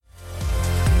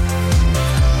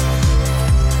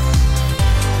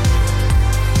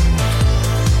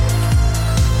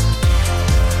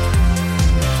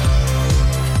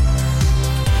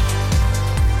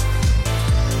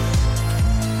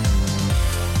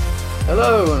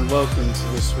Hello and welcome to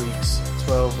this week's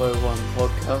 1201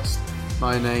 podcast.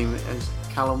 My name is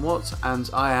Callum Watt and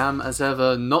I am, as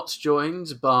ever, not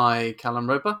joined by Callum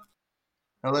Roper.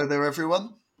 Hello there,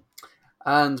 everyone.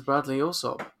 And Bradley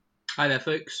Alsop. Hi there,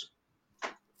 folks.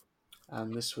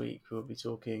 And this week we'll be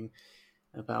talking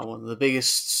about one of the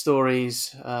biggest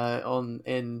stories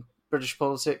in British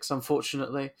politics,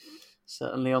 unfortunately,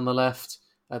 certainly on the left,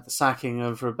 the sacking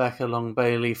of Rebecca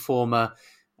Long-Bailey, former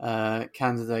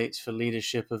candidate for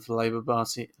leadership of the Labour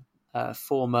Party,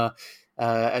 former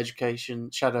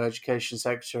Shadow Education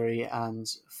Secretary and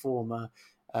former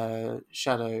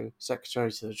Shadow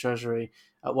Secretary to the Treasury,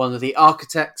 one of the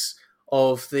architects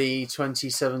of the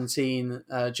 2017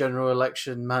 general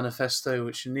election manifesto,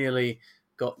 which nearly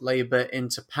got Labour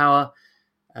into power,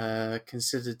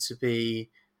 considered to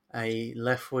be a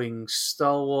left-wing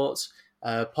stalwart,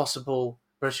 possible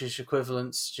British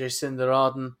equivalent to Jacinda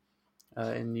Ardern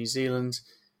in New Zealand,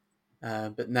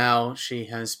 but now she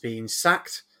has been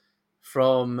sacked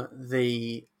from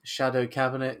the shadow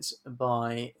cabinet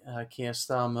by Keir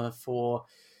Starmer for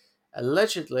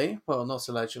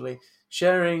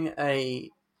sharing a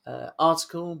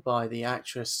article by the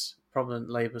prominent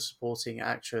Labour supporting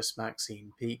actress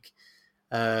Maxine Peake,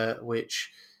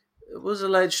 which was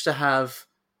alleged to have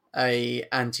a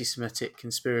anti-Semitic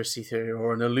conspiracy theory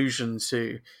or an allusion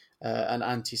to an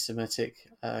anti-Semitic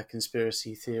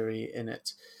conspiracy theory in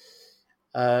it.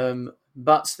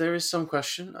 But there is some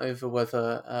question over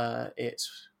whether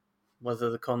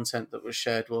the content that was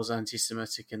shared was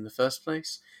anti-Semitic in the first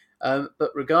place.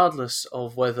 But regardless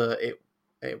of whether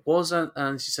it was an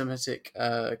anti-Semitic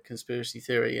conspiracy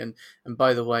theory, and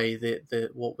by the way,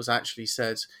 what was actually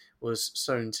said was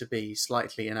shown to be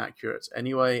slightly inaccurate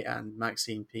anyway, and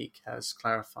Maxine Peake has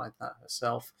clarified that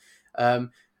herself.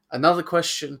 Another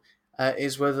question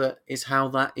is how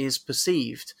that is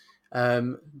perceived.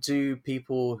 Do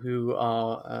people who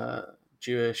are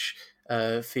Jewish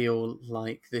feel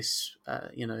like this,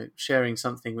 sharing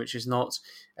something which is not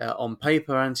on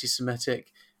paper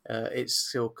anti-Semitic, it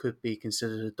still could be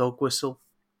considered a dog whistle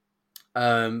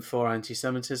for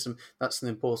anti-Semitism? That's an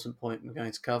important point we're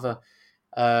going to cover.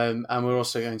 And we're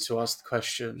also going to ask the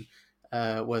question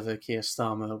whether Keir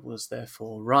Starmer was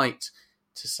therefore right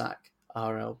to sack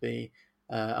RLB,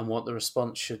 and what the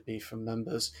response should be from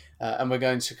members. And we're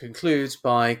going to conclude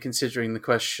by considering the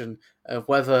question of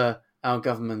whether our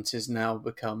government is now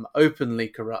become openly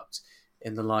corrupt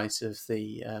in the light of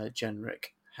the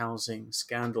generic housing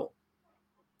scandal.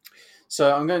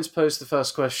 So I'm going to pose the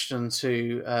first question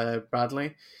to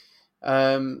Bradley.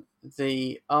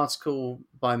 The article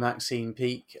by Maxine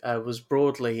Peake was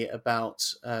broadly about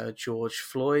George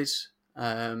Floyd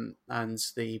and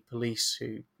the police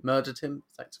who murdered him,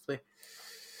 effectively.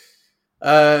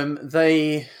 A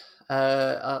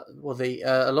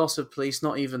lot of police,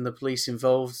 not even the police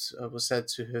involved, was said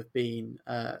to have been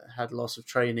had loss of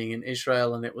training in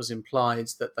Israel, and it was implied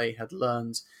that they had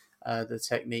learned the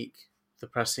technique, the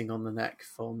pressing on the neck,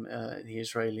 from the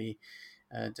Israeli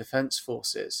defense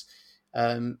forces.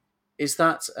 Is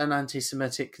that an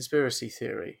anti-Semitic conspiracy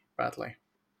theory, Bradley?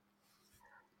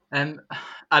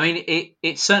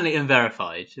 It's certainly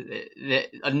unverified.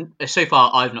 So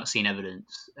far, I've not seen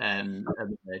evidence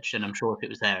emerged, and I'm sure if it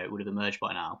was there, it would have emerged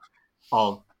by now,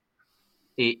 of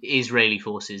Israeli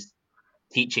forces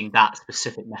teaching that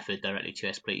specific method directly to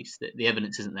US police. The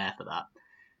evidence isn't there for that.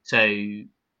 So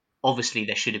obviously,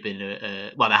 there should have been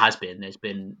there has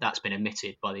been. That's been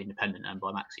omitted by the Independent and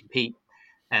by Maxine Peake,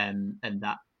 and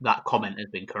that comment has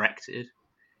been corrected.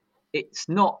 It's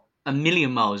not a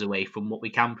million miles away from what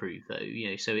we can prove,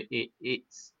 though. So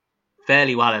it's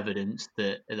fairly well evidenced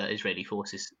that Israeli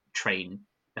forces train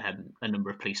a number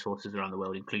of police forces around the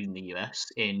world, including the US,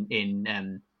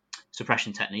 in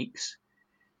suppression techniques.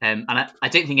 And I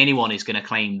don't think anyone is going to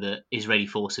claim that Israeli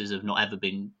forces have not ever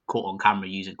been caught on camera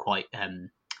using quite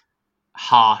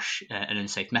harsh and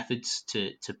unsafe methods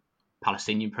to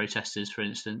Palestinian protesters, for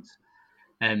instance.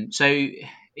 So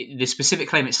the specific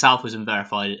claim itself was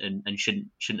unverified and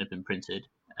shouldn't have been printed.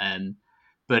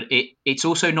 But it's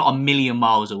also not a million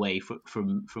miles away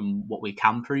from what we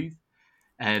can prove.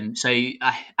 So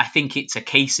I think it's a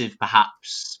case of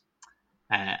perhaps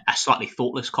a slightly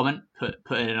thoughtless comment put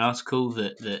in an article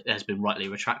that has been rightly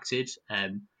retracted.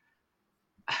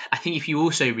 I think if you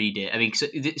also read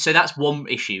it, so that's one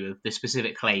issue of the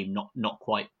specific claim not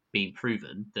quite being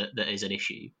proven that is an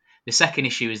issue. The second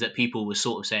issue is that people were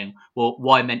sort of saying, well,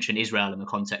 why mention Israel in the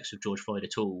context of George Floyd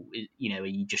at all? Are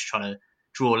you just trying to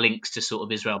draw links to sort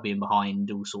of Israel being behind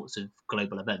all sorts of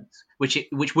global events, which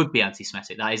would be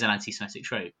anti-Semitic? That is an anti-Semitic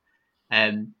trope.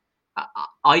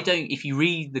 I don't. If you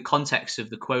read the context of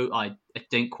the quote, I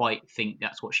don't quite think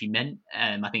that's what she meant.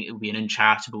 I think it would be an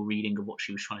uncharitable reading of what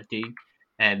she was trying to do.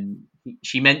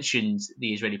 She mentioned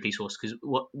the Israeli police force because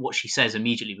what she says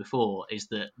immediately before is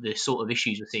that the sort of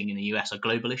issues we're seeing in the US are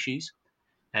global issues,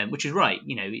 which is right.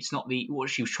 It's not what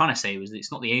she was trying to say was that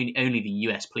it's not the only the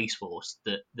US police force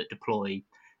that deploy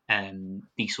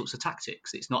these sorts of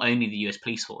tactics. It's not only the US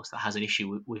police force that has an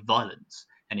issue with violence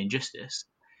and injustice.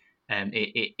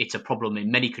 It's a problem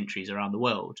in many countries around the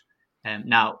world.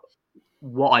 Now,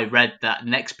 what I read that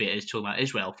next bit is talking about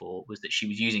Israel for was that she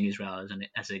was using Israel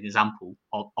as an example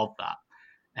of that.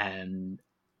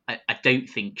 I don't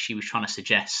think she was trying to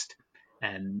suggest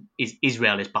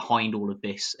Israel is behind all of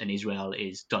this and Israel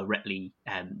is directly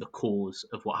the cause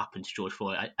of what happened to George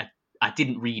Floyd. I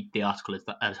didn't read the article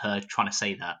as her trying to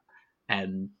say that,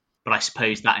 but I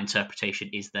suppose that interpretation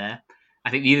is there. I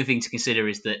think the other thing to consider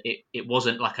is that it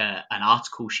wasn't like an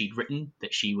article she'd written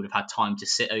that she would have had time to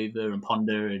sit over and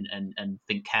ponder and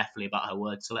think carefully about her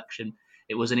word selection.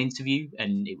 It was an interview,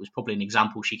 and it was probably an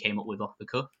example she came up with off the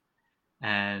cuff.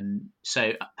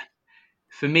 So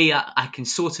for me, I can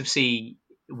sort of see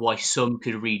why some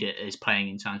could read it as playing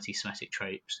into anti-Semitic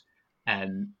tropes,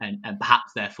 and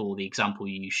perhaps therefore the example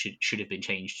you should have been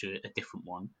changed to a different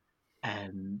one.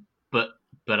 But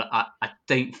I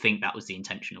don't think that was the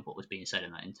intention of what was being said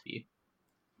in that interview.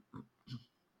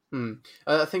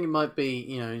 I think it might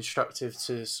be instructive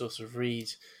to sort of read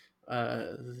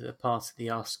the part of the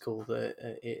article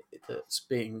that's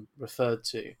being referred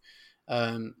to.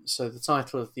 So the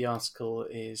title of the article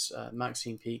is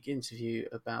Maxine Peake interview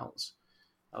about.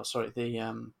 Oh, sorry.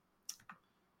 The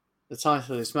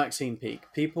title is Maxine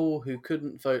Peake: People who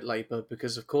couldn't vote Labour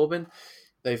because of Corbyn.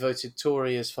 They voted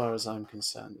Tory as far as I'm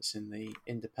concerned. It's in the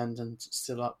Independent. It's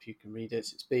still up. You can read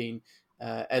it. It's been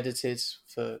edited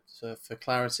for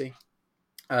clarity.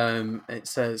 It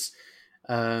says,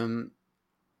 I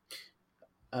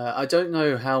don't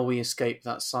know how we escape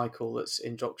that cycle that's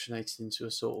indoctrinated into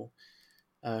us all,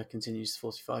 continues the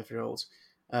 45-year-old.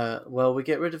 Well, we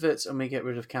get rid of it and we get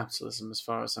rid of capitalism as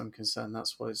far as I'm concerned.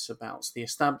 That's what it's about. The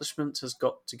establishment has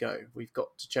got to go. We've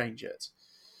got to change it.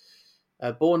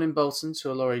 Born in Bolton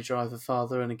to a lorry driver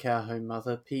father and a care home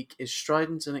mother, Peake is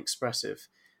strident and expressive.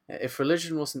 If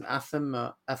religion was an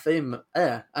anathema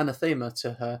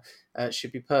to her,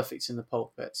 she'd be perfect in the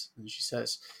pulpit. And she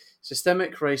says,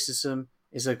 systemic racism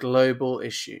is a global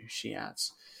issue, she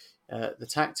adds. The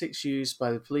tactics used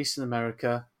by the police in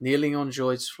America, kneeling on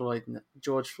George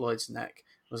Floyd's neck,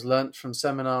 was learnt from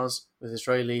seminars with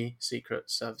Israeli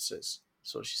secret services.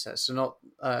 That's what she says. So not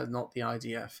the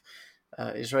IDF.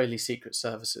 Israeli secret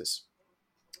services.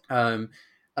 And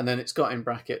then it's got in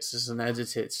brackets as an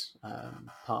edited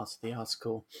part of the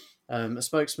article. A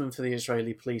spokesman for the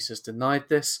Israeli police has denied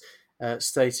this,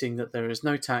 stating that there is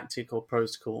no tactic or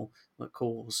protocol that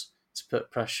calls to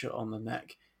put pressure on the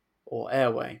neck or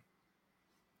airway.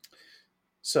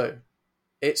 So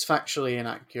it's factually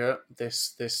inaccurate,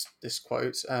 this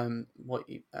quote.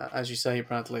 As you say,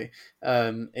 Bradley,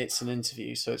 it's an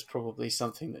interview, so it's probably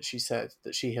something that she said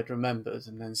that she had remembered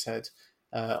and then said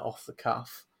off the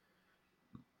cuff.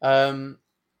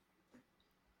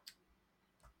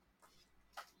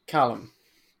 Callum,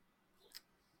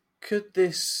 could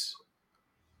this...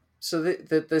 So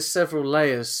there's several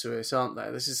layers to it, aren't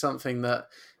there? This is something that...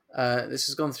 this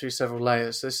has gone through several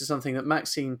layers. So this is something that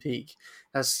Maxine Peake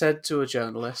has said to a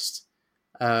journalist.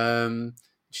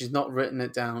 She's not written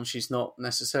it down. She's not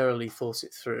necessarily thought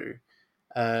it through.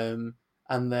 And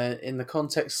then in the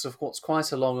context of what's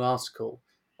quite a long article,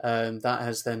 that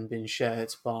has then been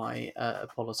shared by a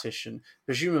politician,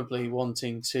 presumably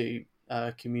wanting to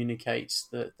communicate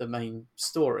the main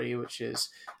story, which is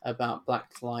about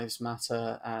Black Lives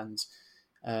Matter and,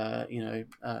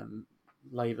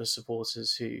 Labour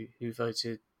supporters who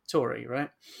voted Tory,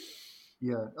 right?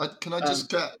 Yeah. Can I just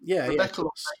get... Rebecca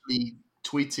Bailey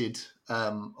tweeted,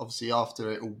 obviously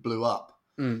after it all blew up,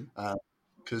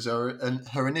 because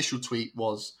her initial tweet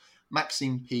was,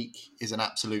 Maxine Peake is an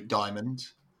absolute diamond.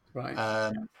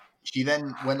 Right. She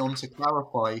then went on to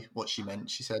clarify what she meant.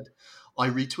 She said, I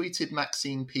retweeted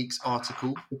Maxine Peake's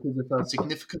article because of her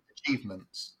significant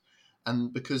achievements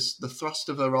and because the thrust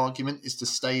of her argument is to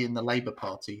stay in the Labour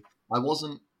Party. I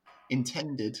wasn't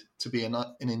intended to be an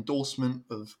endorsement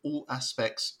of all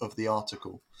aspects of the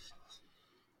article.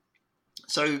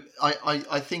 So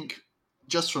I think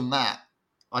just from that,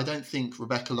 I don't think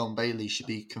Rebecca Long Bailey should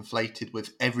be conflated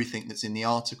with everything that's in the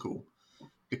article,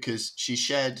 because she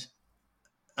shared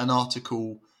an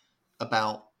article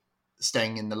about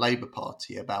staying in the Labour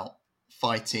Party, about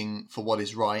fighting for what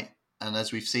is right. And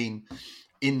as we've seen,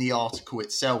 in the article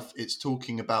itself, it's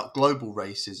talking about global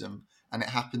racism, and it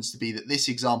happens to be that this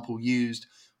example used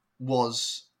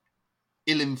was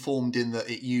ill-informed in that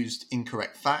it used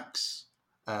incorrect facts,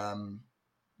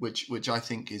 which I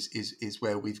think is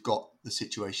where we've got the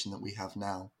situation that we have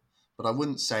now. But I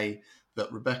wouldn't say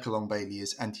that Rebecca Long Bailey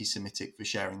is anti-Semitic for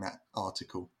sharing that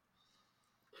article.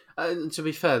 To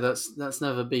be fair, that's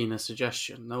never been a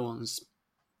suggestion. No one's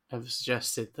ever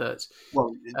suggested that.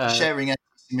 Well, sharing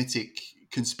anti-Semitic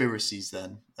conspiracies,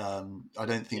 then I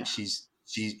don't think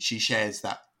she shares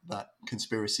that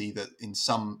conspiracy that in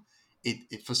some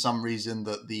for some reason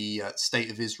that the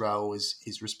state of Israel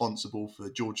is responsible for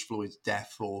George Floyd's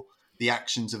death or the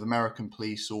actions of American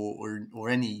police or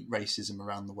any racism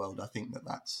around the world. I think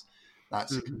that's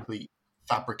a complete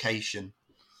fabrication.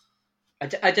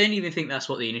 I don't even think that's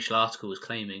what the initial article was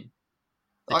claiming.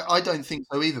 I don't think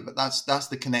so either, but that's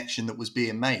the connection that was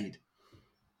being made.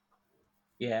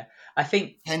 Yeah, I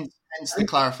think hence the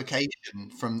clarification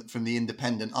from the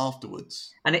Independent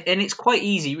afterwards. And it's quite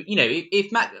easy,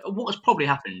 if what has probably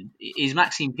happened is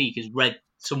Maxine Peake has read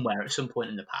somewhere at some point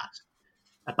in the past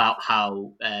about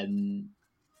how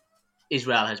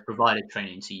Israel has provided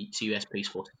training to US police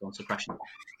forces on suppression of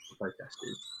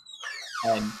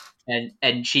protesters.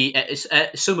 And she,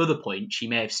 at some other point, she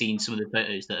may have seen some of the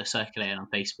photos that are circulating on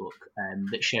Facebook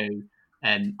that show.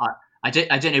 I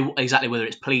don't know exactly whether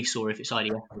it's police or if it's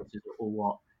IDF forces or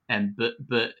what.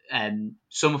 But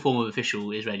some form of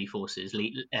official Israeli forces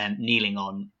kneeling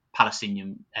on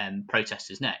Palestinian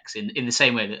protesters' necks in the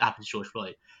same way that happened to George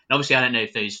Floyd. And obviously, I don't know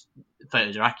if those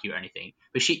photos are accurate or anything,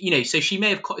 but so she may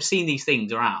have seen these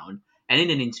things around, and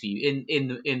in an interview,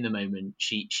 in the moment,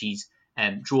 she's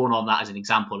drawn on that as an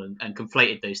example and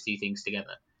conflated those two things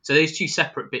together. So those two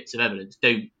separate bits of evidence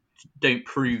don't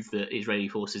prove that Israeli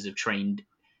forces have trained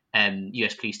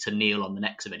US police to kneel on the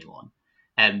necks of anyone.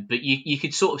 But you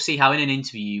could sort of see how in an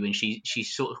interview, when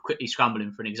she's sort of quickly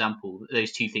scrambling for an example,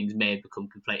 those two things may have become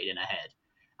conflated in her head.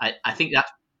 I think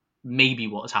that's maybe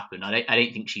what has happened. I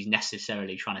don't think she's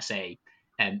necessarily trying to say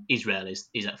Israel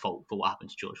is at fault for what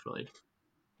happened to George Floyd.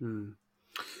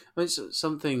 It's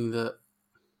something that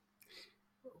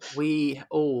we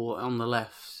all on the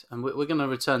left, and we're going to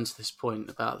return to this point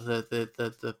about the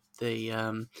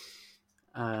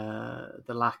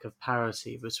lack of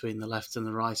parity between the left and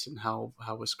the right and how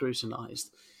we're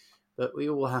scrutinised. But we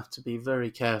all have to be very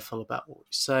careful about what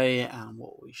we say and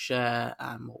what we share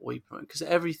and what we promote. Because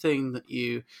everything that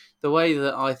the way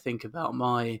that I think about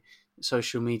my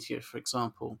social media, for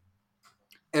example,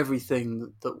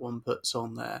 everything that one puts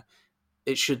on there,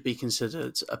 it should be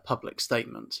considered a public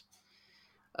statement.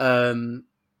 And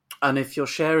if you're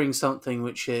sharing something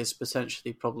which is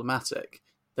potentially problematic,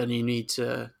 then you need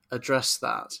to address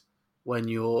that when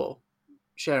you're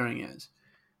sharing it.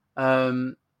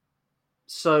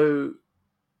 So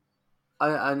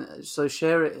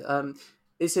share it.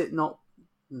 Is it not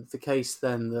the case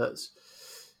then that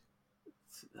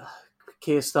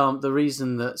Keir Starmer, the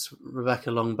reason that Rebecca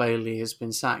Long Bailey has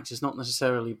been sacked is not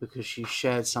necessarily because she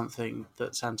shared something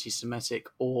that's anti-Semitic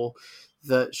or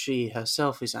that she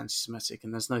herself is anti-Semitic,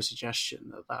 and there's no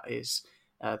suggestion that that is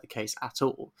the case at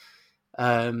all,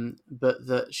 but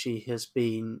that she has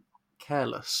been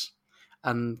careless,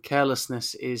 and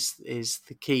carelessness is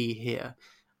the key here.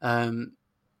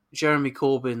 Jeremy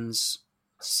Corbyn's,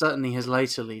 certainly his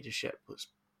later leadership, was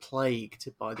plagued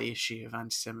by the issue of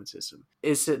anti-Semitism.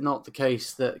 Is it not the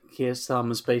case that Keir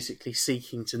Starmer's basically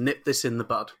seeking to nip this in the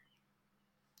bud?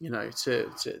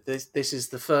 This is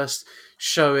the first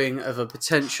showing of a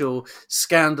potential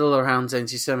scandal around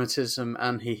anti-Semitism,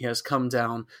 and he has come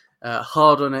down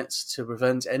hard on it to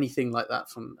prevent anything like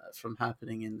that from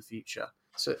happening in the future.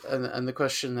 So, and the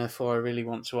question, therefore, I really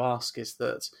want to ask is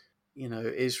that,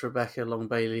 is Rebecca Long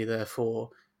Bailey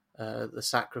therefore the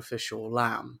sacrificial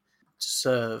lamb to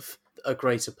serve a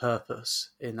greater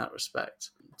purpose in that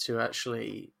respect, to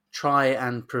actually try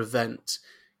and prevent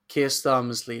Keir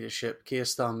Starmer's leadership, Keir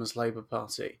Starmer's Labour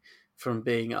Party, from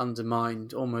being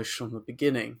undermined almost from the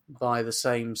beginning by the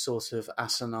same sort of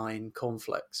asinine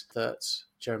conflict that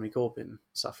Jeremy Corbyn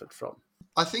suffered from?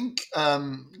 I think,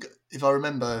 if I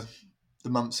remember the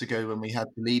months ago when we had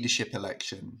the leadership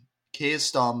election, Keir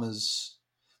Starmer's,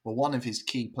 one of his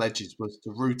key pledges was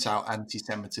to root out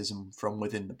anti-Semitism from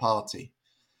within the party.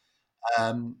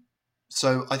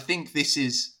 So I think this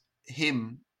is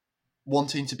him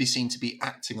wanting to be seen to be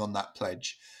acting on that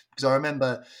pledge, because I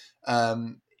remember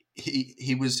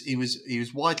he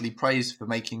was widely praised for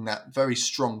making that very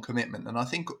strong commitment, and I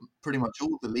think pretty much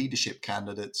all the leadership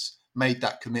candidates made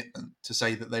that commitment to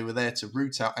say that they were there to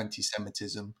root out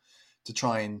anti-Semitism, to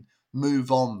try and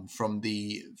move on from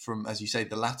as you say,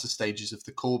 the latter stages of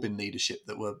the Corbyn leadership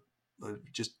that were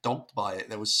just dogged by it.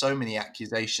 There was so many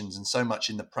accusations and so much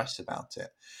in the press about it.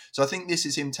 So I think this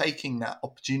is him taking that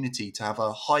opportunity to have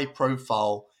a high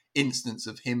profile instance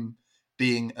of him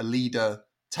being a leader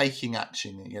taking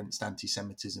action against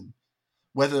anti-Semitism.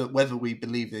 Whether we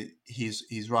believe that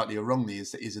he's rightly or wrongly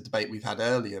is a debate we've had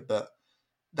earlier, but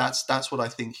that's what I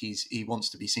think he wants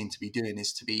to be seen to be doing,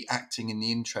 is to be acting in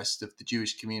the interest of the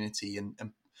Jewish community and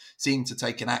seeing to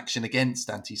take an action against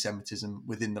anti-Semitism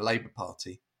within the Labour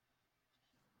Party.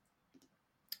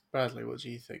 Bradley, what do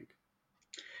you think?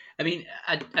 I mean,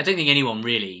 I don't think anyone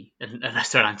really,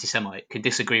 unless they're an anti-Semite, could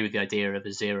disagree with the idea of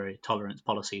a zero tolerance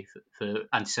policy for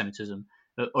anti-Semitism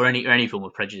or any form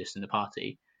of prejudice in the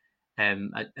party. I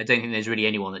don't think there's really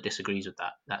anyone that disagrees with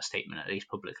that statement, at least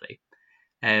publicly.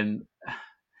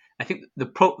 I think the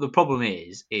problem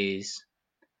is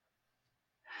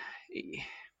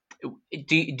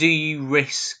do you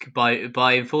risk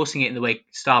by enforcing it in the way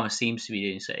Starmer seems to be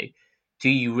doing so? Do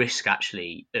you risk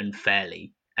actually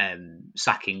unfairly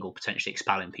sacking or potentially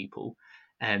expelling people?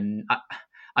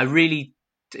 I really.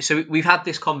 So we've had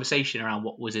this conversation around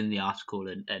what was in the article,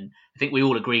 and I think we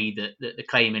all agree that the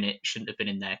claim in it shouldn't have been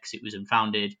in there because it was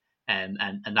unfounded, and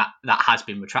that has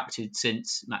been retracted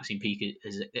since. Maxine Peake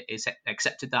has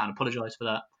accepted that and apologised for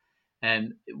that.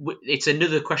 It's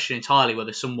another question entirely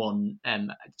whether someone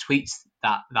tweets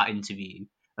that interview,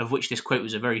 of which this quote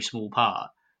was a very small part,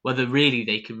 whether really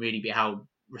they can really be held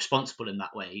responsible in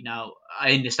that way. Now,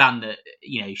 I understand that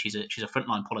she's a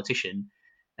frontline politician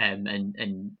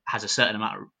and has a certain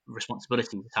amount of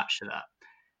responsibility attached to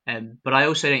that. But I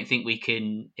also don't think we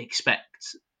can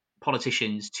expect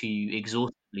politicians to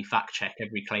exhaustively fact check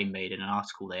every claim made in an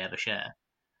article they ever share.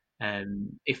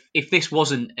 If this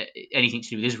wasn't anything to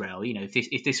do with Israel,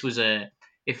 if this was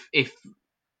if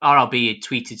RRB had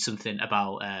tweeted something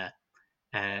about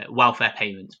welfare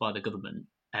payments by the government,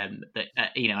 that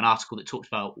an article that talked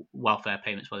about welfare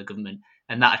payments by the government,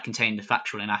 and that had contained the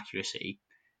factual inaccuracy,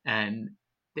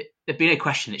 there'd be no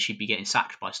question that she'd be getting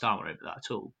sacked by Starmer over that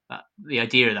at all. The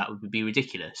idea of that would be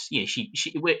ridiculous. She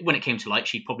when it came to light,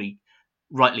 she'd probably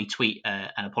rightly tweet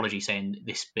an apology saying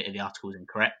this bit of the article was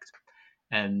incorrect.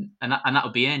 And that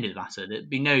would be the end of the matter. There'd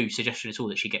be no suggestion at all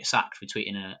that she gets sacked for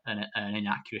tweeting an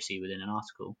inaccuracy within an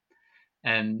article.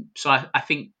 So I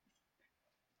think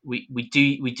we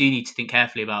do need to think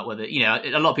carefully about whether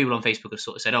a lot of people on Facebook have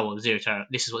sort of said, oh well,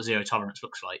 this is what zero tolerance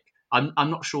looks like. I'm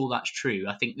not sure that's true.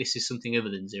 I think this is something other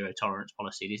than zero tolerance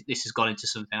policy. This has gone into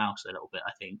something else a little bit,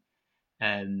 I think,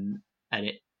 and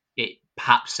it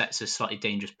perhaps sets a slightly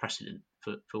dangerous precedent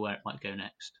for where it might go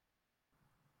next.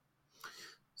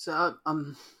 So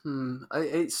I'm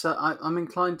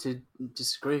inclined to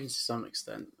disagree to some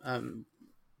extent.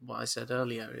 What I said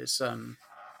earlier is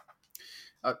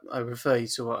I refer you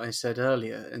to what I said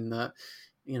earlier in that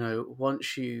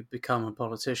once you become a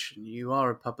politician, you are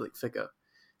a public figure,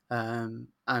 and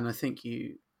I think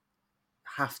you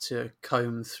have to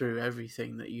comb through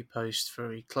everything that you post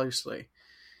very closely.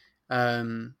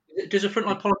 Does a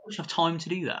frontline politician have time to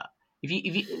do that?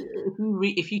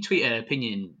 If you tweet an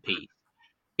opinion piece,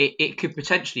 it could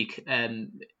potentially,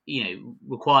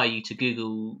 require you to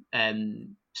Google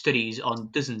studies on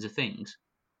dozens of things.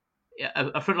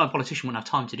 A frontline politician wouldn't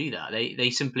have time to do that. They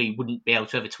simply wouldn't be able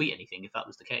to ever tweet anything if that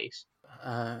was the case.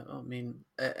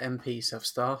 MPs have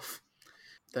staff.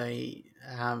 They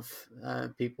have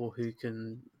people who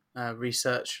can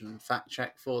research and fact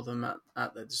check for them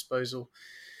at their disposal.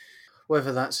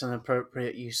 Whether that's an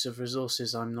appropriate use of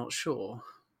resources, I'm not sure.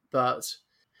 But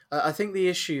I think the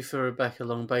issue for Rebecca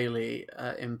Long Bailey,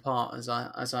 in part, as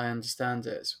I understand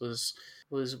it, was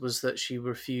that she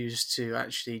refused to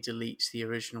actually delete the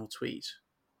original tweet.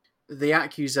 The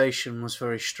accusation was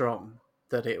very strong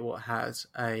that it had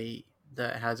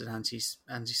an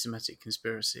anti-Semitic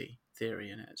conspiracy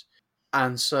theory in it,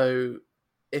 and so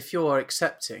if you're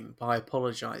accepting by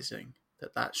apologising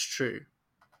that that's true,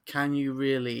 can you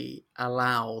really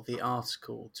allow the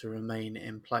article to remain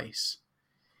in place?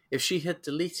 If she had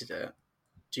deleted it,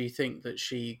 do you think that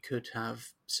she could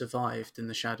have survived in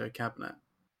the shadow cabinet?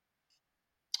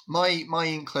 My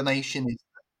inclination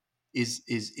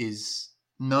is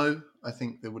no. I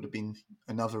think there would have been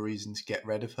another reason to get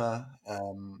rid of her.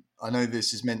 I know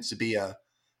this is meant to be a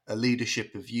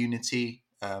leadership of unity,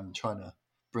 trying to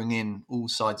bring in all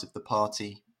sides of the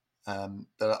party.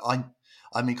 But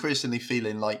I'm increasingly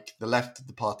feeling like the left of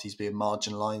the party is being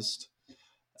marginalised.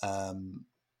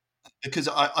 Because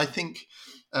I think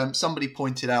somebody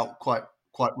pointed out quite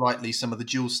rightly some of the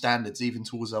dual standards, even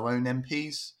towards our own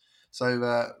MPs.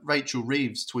 So Rachel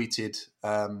Reeves tweeted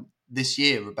this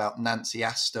year about Nancy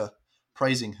Astor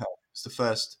praising her. It's the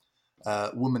first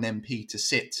woman MP to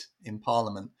sit in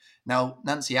Parliament. Now,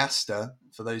 Nancy Astor,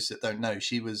 for those that don't know,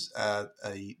 she was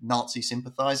a Nazi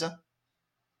sympathiser.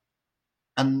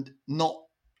 And not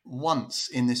once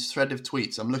in this thread of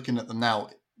tweets, I'm looking at them now,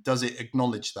 does it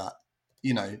acknowledge that?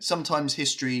 You know, sometimes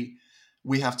history,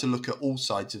 we have to look at all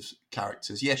sides of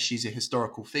characters. Yes, she's a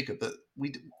historical figure, but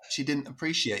she didn't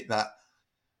appreciate that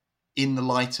in the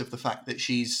light of the fact that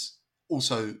she's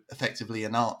also effectively a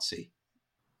Nazi.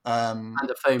 And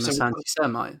a famous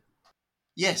anti-Semite.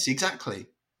 Yes, exactly.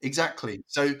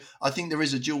 So I think there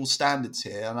is a dual standards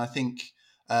here, and I think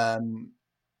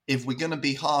if we're going to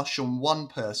be harsh on one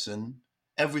person,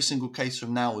 every single case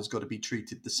from now has got to be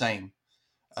treated the same.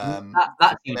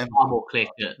 That seems far more clear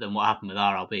than what happened with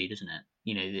RLB, doesn't it?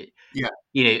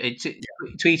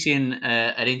 Tweeting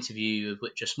an interview of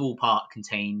which a small part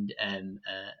contained an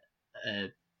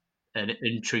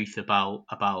untruth about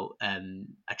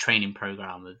a training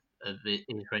program of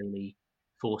Israeli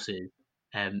forces.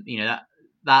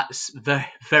 That's very,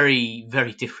 very,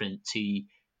 very different to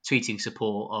tweeting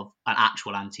support of an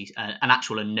actual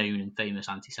and known and famous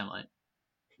anti-Semite.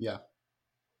 Yeah.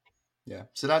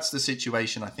 So that's the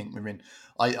situation I think we're in.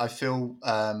 I feel,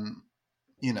 and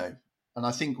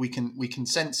I think we can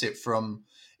sense it from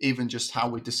even just how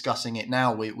we're discussing it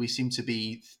now. We seem to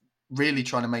be really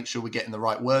trying to make sure we're getting the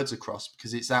right words across,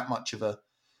 because it's that much of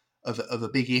a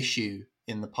big issue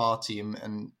in the party,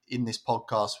 and in this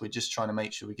podcast we're just trying to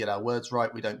make sure we get our words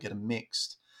right, we don't get them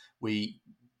mixed, we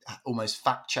almost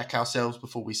fact check ourselves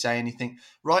before we say anything,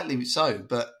 rightly so.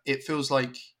 But it feels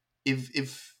like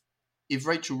if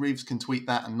Rachel Reeves can tweet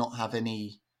that and not have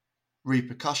any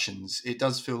repercussions, it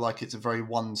does feel like it's a very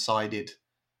one-sided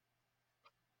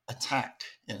attack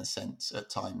in a sense at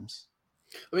times.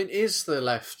 I mean, is the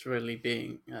left really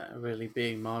being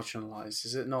marginalised?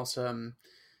 Is it not?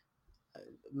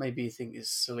 Maybe you think it's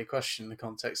a silly question in the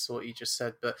context of what you just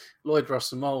said, but Lloyd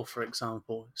Russell-Mole, for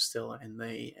example, is still in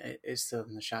the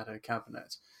shadow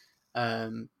cabinet.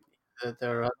 There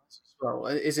are others as well.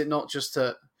 Is it not just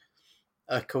a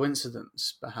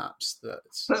coincidence, perhaps, that?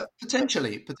 But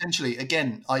potentially.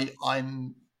 Again,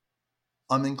 I'm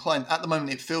inclined at the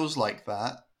moment. It feels like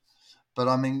that, but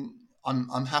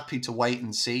I'm happy to wait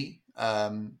and see.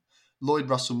 Lloyd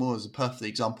Russell-Moore is a perfect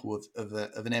example of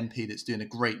an MP that's doing a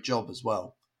great job as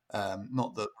well.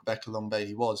 Not that Rebecca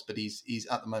Long-Bailey was, but he's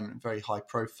at the moment a very high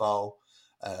profile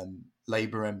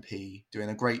Labour MP doing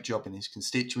a great job in his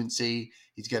constituency.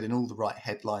 He's getting all the right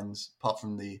headlines, apart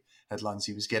from the headlines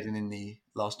he was getting in the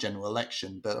last general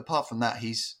election. But apart from that,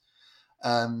 he's,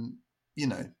 I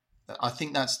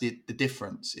think that's the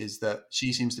difference, is that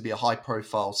she seems to be a high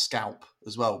profile scalp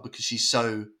as well, because she's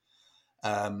so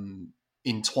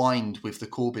entwined with the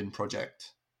Corbyn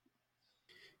project.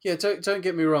 Yeah, don't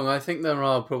get me wrong. I think there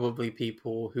are probably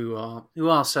people who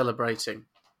are celebrating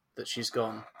that she's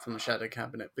gone from the shadow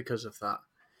cabinet because of that,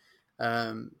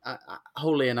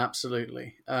 wholly and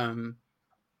absolutely.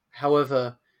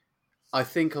 However, I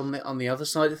think on the other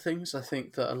side of things, I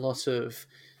think that a lot of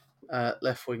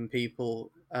left wing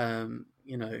people,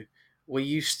 we're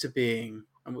used to being,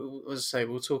 and as I say,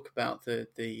 we'll talk about the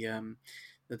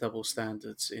double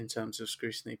standards in terms of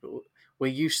scrutiny, but we're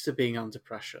used to being under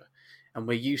pressure. And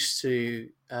we're used to,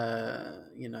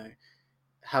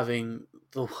 having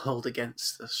the world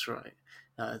against us, right?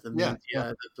 The media,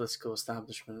 the political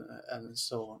establishment, and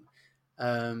so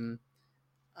on.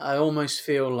 I almost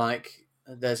feel like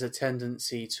there's a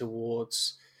tendency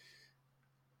towards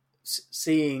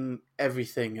seeing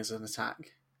everything as an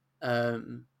attack.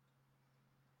 And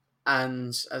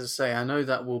as I say, I know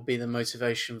that will be the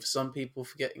motivation for some people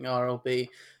for getting RLB.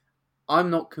 I'm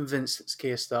not convinced it's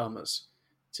Keir Starmer's.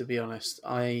 To be honest,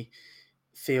 I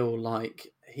feel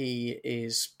like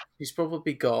he's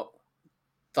probably got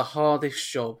the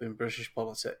hardest job in British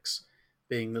politics,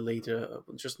 being the leader,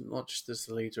 not just as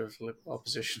the leader of the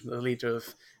opposition, the leader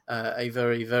of a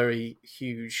very, very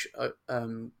huge,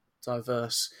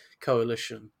 diverse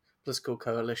political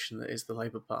coalition that is the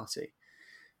Labour Party.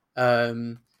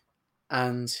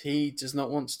 And he does not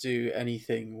want to do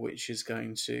anything which is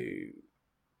going to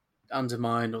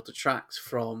undermine or detract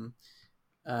from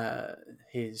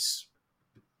his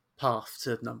path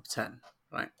to number 10,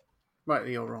 right?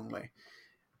 Rightly or wrongly.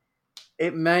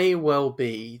 It may well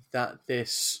be that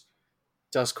this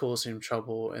does cause him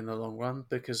trouble in the long run,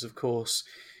 because of course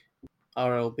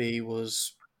RLB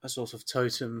was a sort of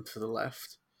totem for the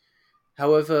left.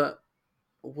 However,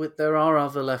 there are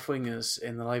other left-wingers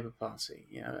in the Labour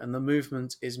Party, and the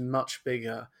movement is much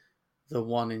bigger than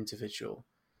one individual.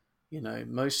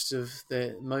 Most of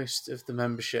the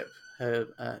membership have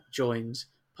joined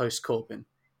post Corbyn,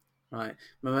 right?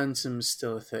 Momentum's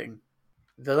still a thing.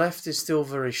 The left is still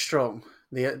very strong.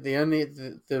 The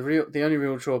only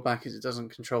real drawback is it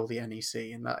doesn't control the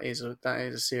NEC, and that is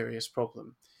a serious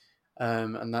problem,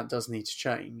 and that does need to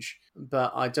change.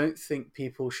 But I don't think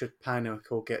people should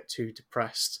panic or get too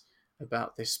depressed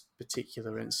about this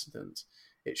particular incident.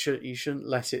 You shouldn't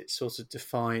let it sort of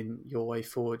define your way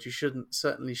forward. You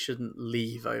certainly shouldn't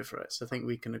leave over it. So I think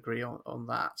we can agree on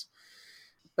that.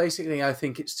 Basically, I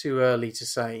think it's too early to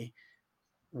say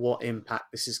what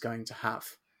impact this is going to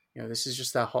have. This is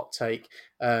just our hot take.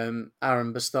 Aaron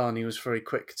Bastani was very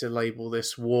quick to label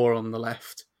this war on the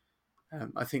left.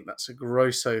 I think that's a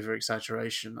gross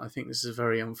over-exaggeration. I think this is a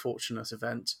very unfortunate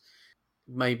event.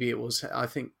 I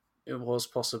think it was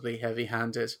possibly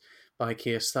heavy-handed by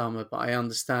Keir Starmer, but I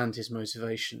understand his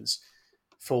motivations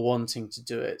for wanting to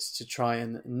do it, to try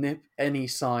and nip any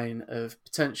sign of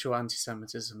potential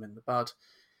anti-Semitism in the bud,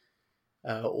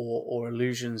 or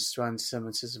allusions to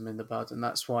anti-Semitism in the bud, and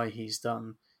that's why he's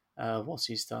done what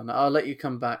he's done. I'll let you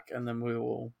come back, and then we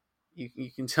will.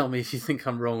 You can tell me if you think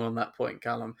I'm wrong on that point,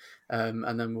 Callum,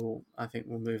 and then I think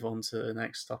we'll move on to the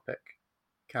next topic.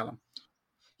 Callum.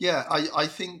 Yeah, I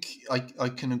think I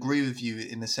can agree with you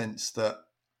in the sense that,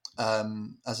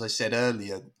 as I said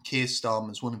earlier, Keir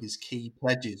Starmer's one of his key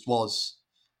pledges was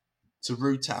to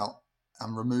root out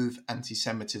and remove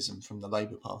anti-Semitism from the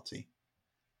Labour Party.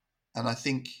 And I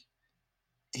think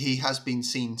he has been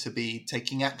seen to be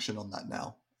taking action on that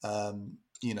now.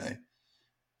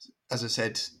 As I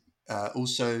said,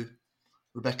 also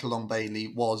Rebecca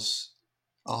Long-Bailey was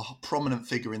a prominent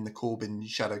figure in the Corbyn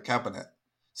shadow cabinet.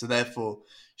 So therefore,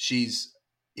 she's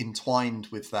entwined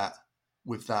with that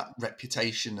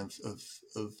reputation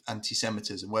of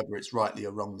anti-Semitism, whether it's rightly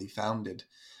or wrongly founded.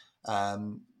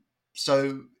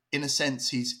 So in a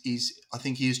sense, I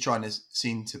think he is trying to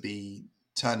seem to be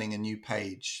turning a new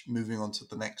page, moving on to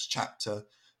the next chapter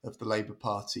of the Labour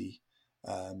Party,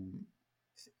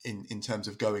 in terms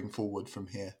of going forward from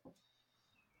here.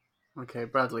 Okay,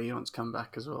 Bradley, you want to come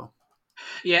back as well?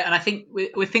 Yeah, and I think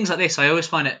with things like this, I always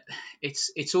find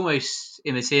it's almost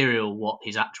immaterial what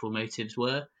his actual motives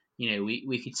were.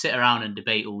 We could sit around and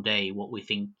debate all day what we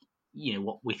think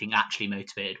actually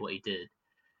motivated what he did.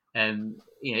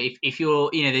 If you're,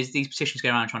 there's these petitions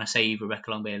going around trying to save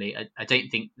Rebecca Long-Bailey, I don't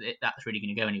think that's really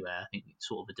going to go anywhere. I think it's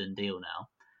sort of a done deal now.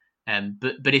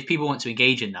 But if people want to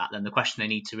engage in that, then the question they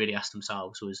need to really ask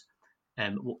themselves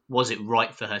was it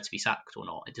right for her to be sacked or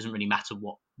not? It doesn't really matter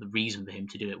what the reason for him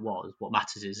to do it was. What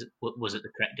matters is, was it the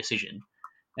correct decision?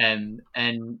 And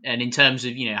in terms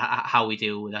of how we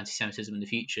deal with anti-Semitism in the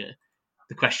future,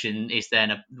 the question is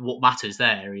then what matters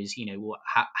there is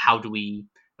how do we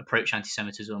approach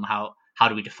anti-Semitism? How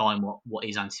do we define what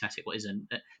is anti-Semitic, what isn't?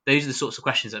 Those are the sorts of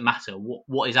questions that matter.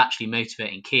 What is actually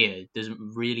motivating Keir doesn't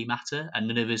really matter, and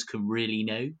none of us can really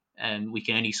know. We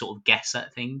can only sort of guess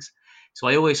at things. So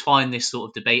I always find this sort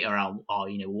of debate around,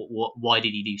 why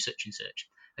did he do such and such?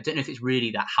 I don't know if it's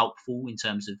really that helpful in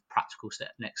terms of practical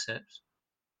next steps.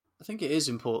 I think it is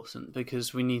important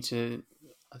because we need to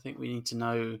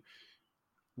know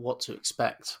what to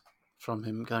expect from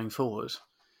him going forward.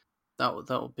 That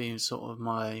would be sort of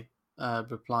my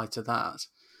reply to that.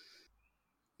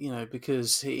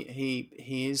 Because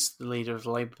he is the leader of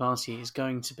the Labour Party. He's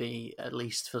going to be at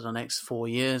least for the next 4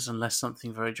 years, unless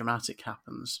something very dramatic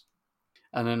happens.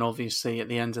 And then obviously at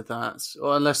the end of that,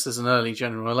 or unless there's an early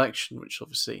general election, which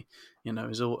obviously,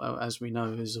 is as we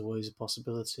know, is always a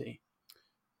possibility.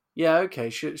 Yeah, okay.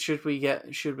 Should we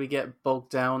get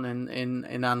bogged down in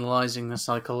analysing the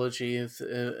psychology of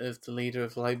the leader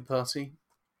of the Labour Party?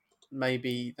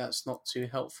 Maybe that's not too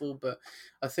helpful, but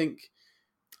I think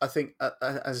as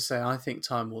I say, I think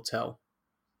time will tell.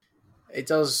 It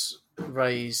does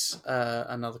raise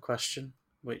another question,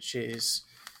 which is,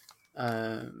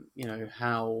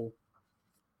 how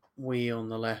we on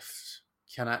the left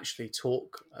can actually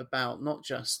talk about not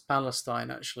just Palestine,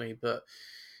 actually, but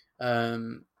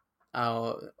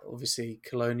our obviously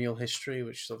colonial history,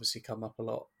 which has obviously come up a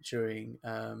lot during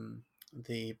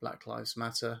the Black Lives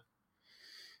Matter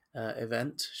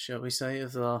event, shall we say,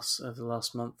 of the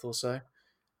last month or so.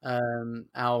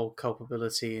 Our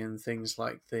culpability in things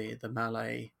like the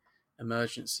Malay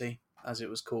emergency, as it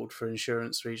was called for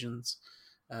insurance reasons,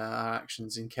 our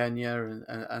actions in Kenya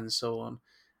and so on.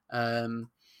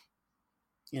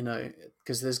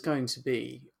 Because there's going to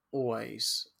be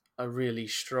always a really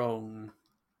strong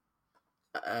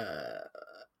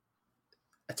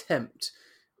attempt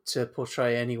to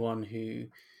portray anyone who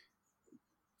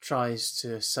tries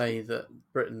to say that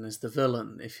Britain is the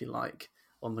villain, if you like,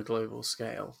 on the global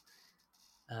scale,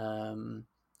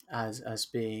 as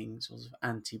being sort of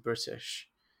anti-British.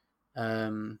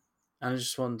 And I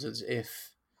just wondered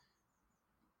if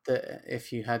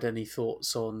you had any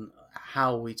thoughts on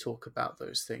how we talk about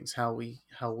those things, how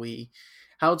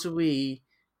do we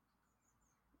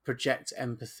project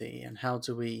empathy, and how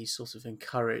do we sort of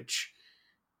encourage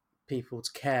people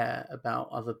to care about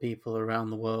other people around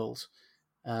the world.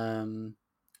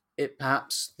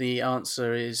 Perhaps the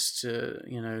answer is to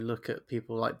look at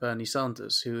people like Bernie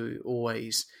Sanders, who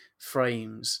always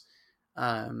frames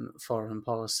foreign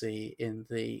policy in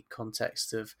the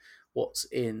context of what's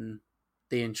in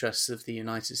the interests of the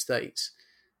United States.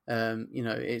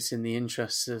 It's in the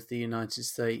interests of the United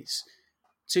States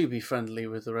to be friendly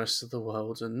with the rest of the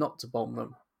world and not to bomb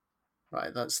them.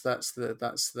 Right, that's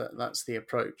the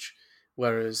approach.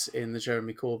 Whereas in the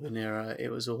Jeremy Corbyn era, it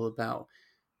was all about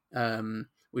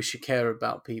we should care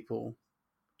about people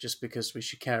just because we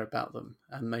should care about them,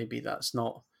 and maybe that's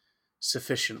not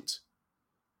sufficient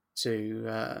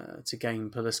to gain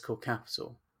political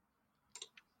capital.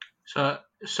 So,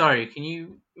 sorry, can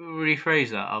you rephrase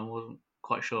that? I wasn't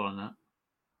quite sure on that.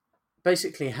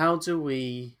 Basically, how do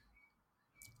we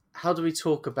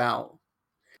talk about,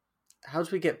 how do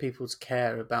we get people to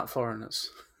care about foreigners?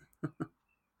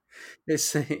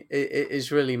 It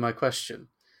is really my question.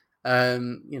 How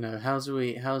do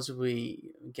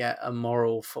we get a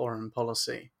moral foreign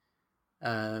policy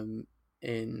in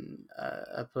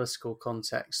a political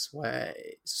context where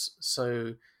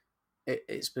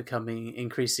it's becoming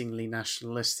increasingly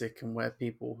nationalistic, and where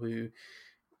people who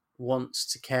want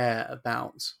to care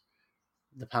about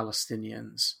the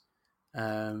Palestinians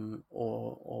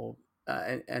or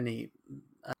any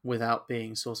without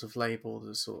being sort of labelled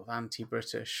as sort of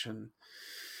anti-British,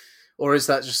 or is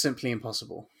that just simply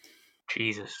impossible?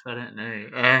 Jesus, I don't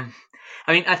know.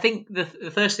 I mean, I think the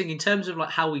first thing in terms of like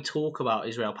how we talk about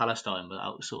Israel-Palestine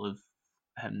without sort of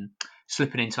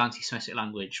slipping into anti-Semitic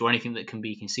language or anything that can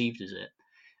be conceived as it,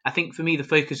 I think for me the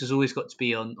focus has always got to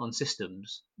be on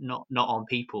systems, not on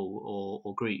people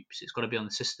or groups. It's got to be on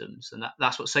the systems, and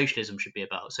that's what socialism should be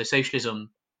about. So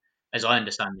socialism, as I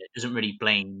understand it, doesn't really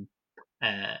blame.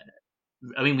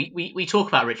 I mean, we talk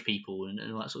about rich people and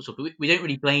all that sort of stuff, but we don't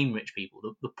really blame rich people.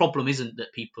 The problem isn't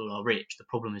that people are rich. The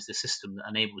problem is the system that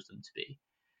enables them to be.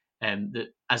 That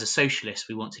as a socialist,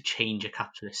 we want to change a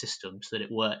capitalist system so that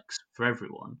it works for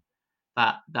everyone.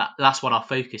 That's what our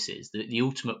focus is. The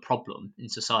ultimate problem in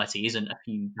society isn't a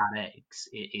few bad eggs.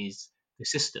 It is the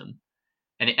system,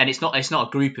 and it's not a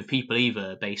group of people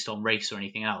either based on race or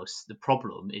anything else. The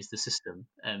problem is the system,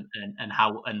 and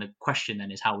the question then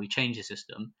is how we change the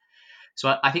system.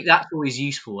 So I think that's always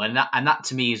useful, and that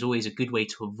to me is always a good way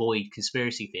to avoid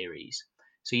conspiracy theories.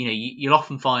 So you'll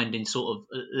often find in sort of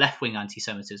left wing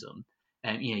anti-Semitism,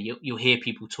 you'll hear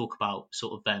people talk about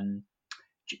sort of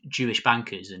Jewish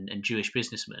bankers and Jewish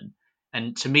businessmen.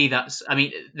 And to me, I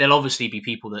mean, there'll obviously be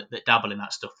people that dabble in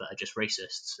that stuff that are just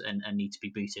racists and need to be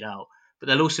booted out. But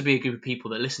there'll also be a group of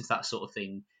people that listen to that sort of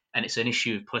thing, and it's an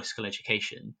issue of political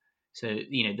education. So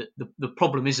the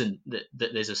problem isn't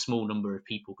that there's a small number of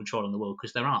people controlling the world,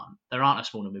 because there aren't a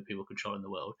small number of people controlling the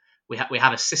world. We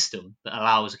have a system that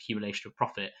allows accumulation of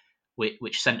profit,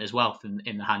 which centers wealth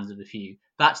in the hands of a few.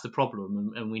 That's the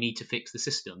problem, and we need to fix the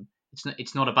system.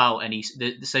 It's not about any.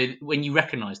 So when you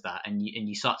recognise that and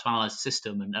you start to analyse the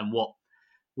system and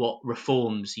what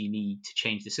reforms you need to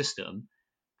change the system,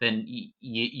 then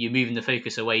you're moving the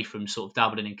focus away from sort of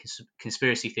dabbling in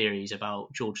conspiracy theories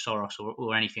about George Soros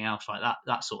or anything else like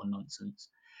that sort of nonsense.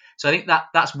 So I think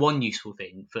that's one useful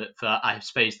thing for I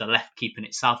suppose the left keeping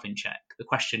itself in check. The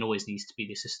question always needs to be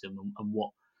the system and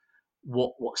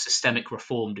what systemic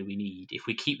reform do we need. If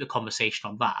we keep the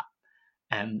conversation on that,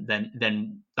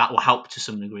 then that will help to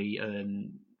some degree.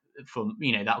 From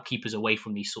that will keep us away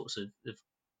from these sorts of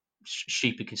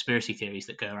stupid conspiracy theories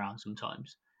that go around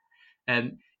sometimes.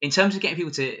 In terms of getting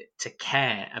people to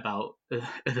care about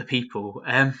other people,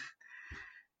 I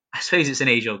suppose it's an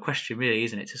age-old question, really,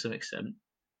 isn't it? To some extent,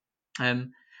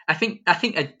 I think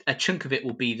a chunk of it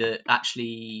will be that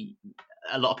actually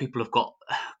a lot of people have got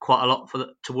quite a lot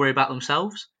to worry about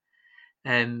themselves.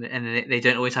 And they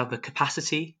don't always have the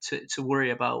capacity to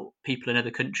worry about people in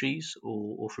other countries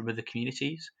or from other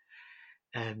communities.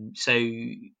 So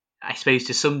I suppose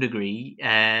to some degree,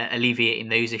 alleviating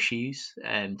those issues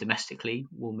domestically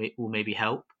will maybe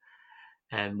help.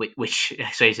 Which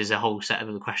I suppose is a whole set of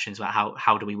other questions about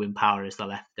how do we win power as the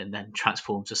left and then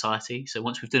transform society. So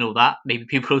once we've done all that, maybe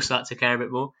people will start to care a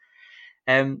bit more.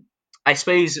 I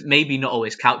suppose maybe not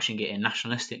always couching it in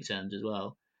nationalistic terms as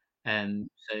well.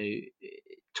 So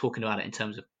talking about it in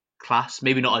terms of class,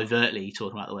 maybe not overtly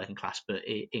talking about the working class, but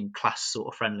in class sort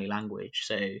of friendly language.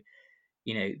 So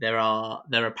there are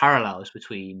parallels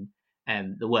between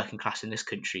the working class in this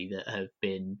country that have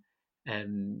been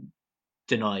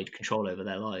denied control over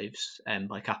their lives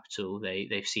by capital.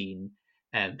 They've seen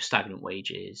stagnant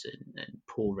wages and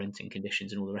poor renting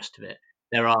conditions and all the rest of it.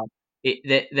 There are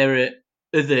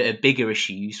other bigger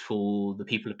issues for the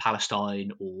people of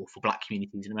Palestine or for black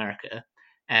communities in America,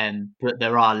 but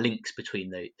there are links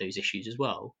between those issues as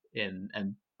well.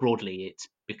 And broadly, it's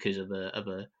because of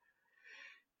a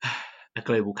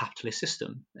global capitalist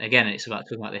system. Again, it's about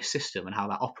talking about this system and how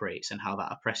that operates and how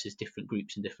that oppresses different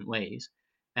groups in different ways.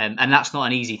 And that's not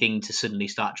an easy thing to suddenly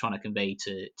start trying to convey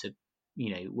to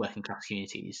working class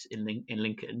communities in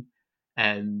Lincoln.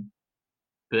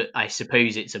 But I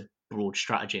suppose it's a broad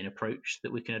strategy and approach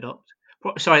that we can adopt.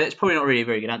 Sorry, that's probably not really a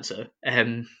very good answer.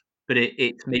 But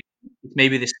it's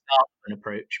maybe the start of an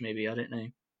approach. Maybe, I don't know.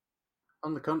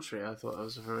 On the contrary, I thought that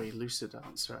was a very lucid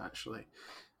answer, actually.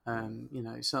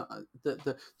 So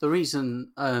the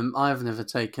reason I've never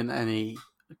taken any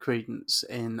credence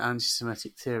in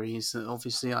anti-Semitic theory is that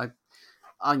obviously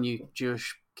I knew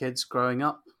Jewish kids growing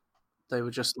up. They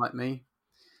were just like me.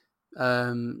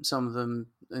 Some of them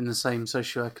in the same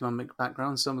socioeconomic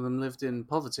background. Some of them lived in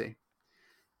poverty.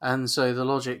 And so the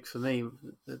logic for me,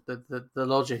 the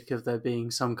logic of there being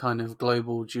some kind of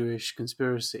global Jewish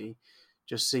conspiracy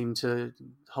just seemed to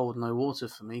hold no water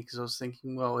for me, because I was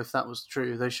thinking, well, if that was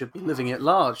true, they should be living at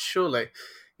large, surely.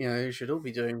 They should all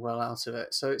be doing well out of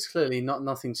it. So it's clearly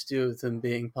nothing to do with them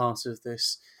being part of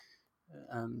this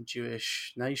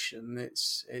Jewish nation.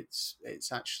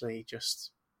 It's actually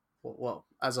just, well,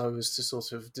 as I was to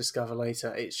sort of discover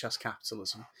later, it's just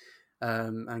capitalism.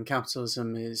 And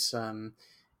capitalism is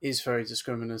very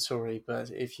discriminatory.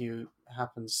 But if you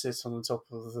happen to sit on the top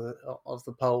of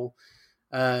the pole,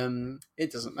 it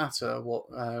doesn't matter what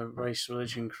race,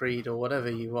 religion, creed, or whatever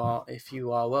you are. If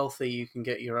you are wealthy, you can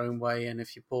get your own way, and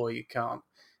if you're poor, you can't.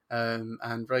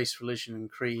 And race, religion,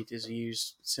 and creed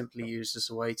is simply used as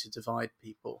a way to divide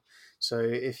people. So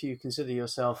if you consider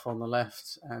yourself on the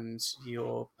left and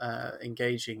you're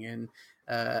engaging in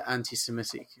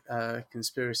anti-Semitic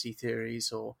conspiracy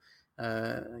theories, or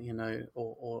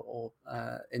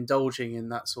indulging in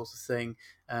that sort of thing,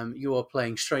 you are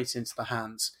playing straight into the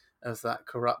hands of that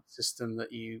corrupt system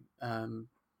that you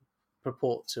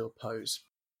purport to oppose.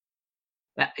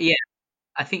 Yeah,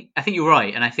 I think you're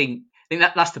right, and I think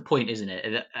that's the point, isn't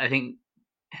it? I think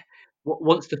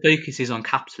once the focus is on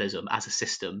capitalism as a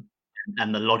system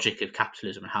and the logic of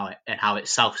capitalism and how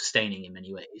it's self-sustaining in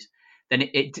many ways, then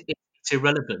it's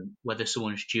irrelevant whether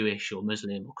someone's Jewish or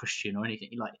Muslim or Christian or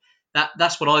anything like that.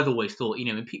 That's what I've always thought.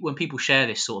 When people share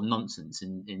this sort of nonsense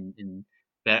in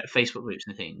Facebook groups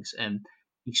and things,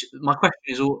 my question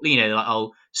is all like,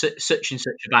 oh, such and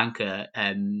such a banker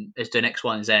has done X,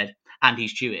 Y, and Z, and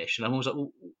he's Jewish, and I'm always like,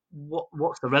 well,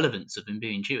 what's the relevance of him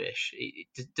being Jewish?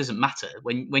 It doesn't matter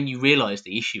when you realise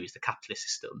the issue is the capitalist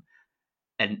system,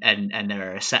 and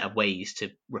there are a set of ways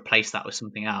to replace that with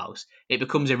something else. It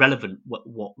becomes irrelevant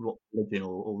what religion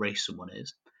or race someone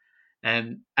is.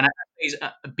 And I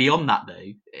suppose beyond that,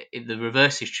 though, the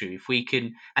reverse is true. If we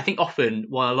can, I think often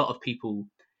while a lot of people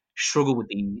struggle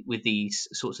with these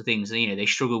sorts of things, they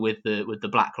struggle with the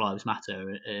Black Lives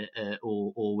Matter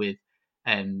or with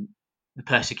the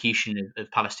persecution of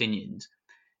Palestinians,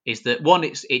 is that one,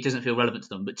 it doesn't feel relevant to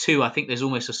them, but two, I think there's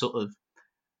almost a sort of,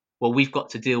 well, we've got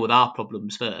to deal with our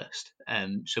problems first,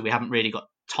 so we haven't really got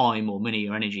time or money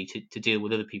or energy to deal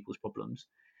with other people's problems.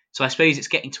 So I suppose it's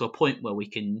getting to a point where we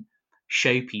can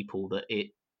show people that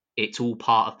it's all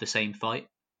part of the same fight.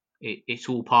 It's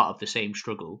all part of the same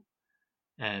struggle.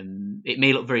 It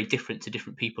may look very different to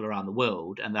different people around the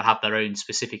world, and they'll have their own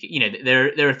specific.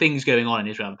 There are things going on in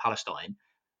Israel and Palestine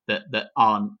that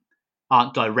aren't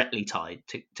directly tied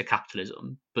to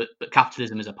capitalism, but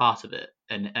capitalism is a part of it,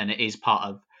 and it is part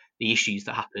of the issues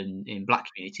that happen in black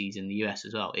communities in the US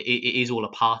as well. It is all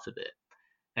a part of it.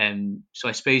 So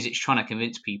I suppose it's trying to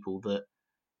convince people that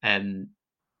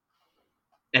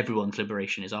everyone's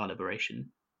liberation is our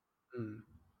liberation.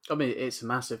 I mean, it's a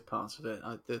massive part of it.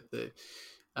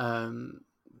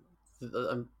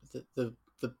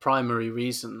 The primary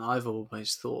reason I've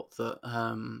always thought that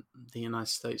the United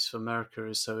States of America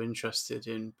is so interested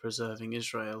in preserving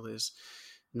Israel is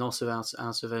not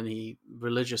out of any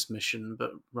religious mission,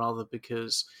 but rather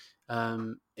because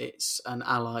it's an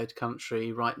allied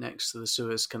country right next to the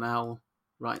Suez Canal,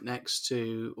 right next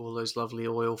to all those lovely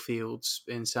oil fields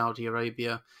in Saudi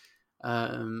Arabia,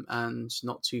 and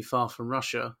not too far from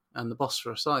Russia and the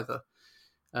Bosphorus either.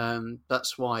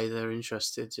 That's why they're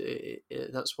interested.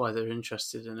 That's why they're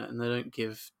interested in it, and they don't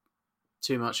give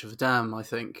too much of a damn, I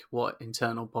think, what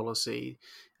internal policy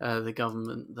the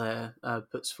government there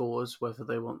puts forward, whether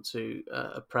they want to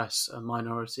oppress a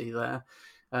minority there,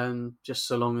 just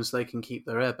so long as they can keep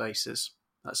their air bases.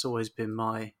 That's always been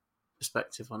my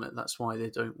perspective on it. That's why they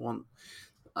don't want.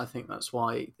 I think that's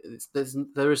why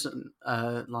there isn't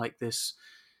like this.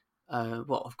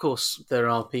 Well, of course, there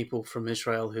are people from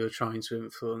Israel who are trying to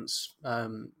influence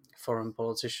foreign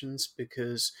politicians,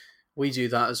 because we do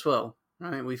that as well,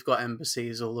 right? We've got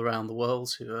embassies all around the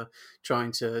world who are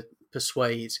trying to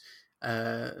persuade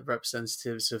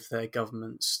representatives of their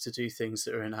governments to do things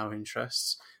that are in our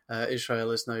interests.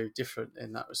 Israel is no different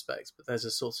in that respect, but there's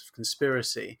a sort of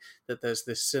conspiracy that there's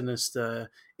this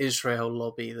sinister Israel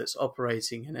lobby that's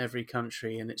operating in every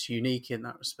country, and it's unique in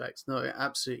that respect. No, it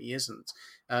absolutely isn't.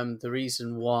 The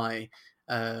reason why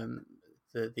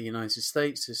the United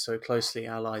States is so closely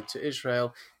allied to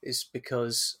Israel is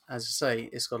because, as I say,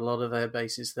 it's got a lot of air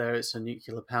bases there. It's a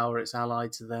nuclear power. It's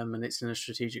allied to them, and it's in a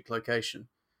strategic location.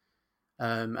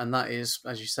 And that is,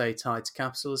 as you say, tied to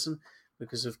capitalism,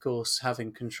 because, of course,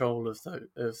 having control of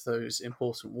those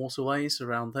important waterways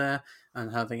around there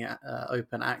and having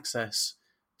open access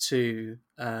to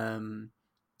all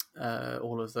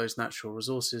of those natural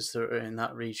resources that are in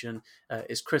that region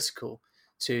is critical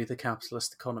to the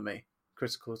capitalist economy,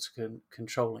 critical to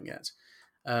controlling it.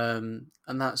 And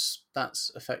that's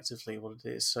effectively what it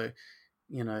is. So,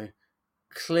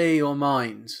 clear your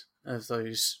mind of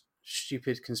those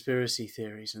stupid conspiracy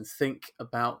theories and think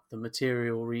about the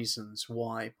material reasons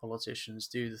why politicians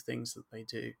do the things that they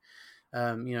do.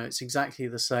 It's exactly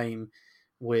the same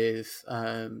with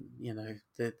the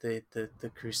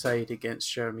crusade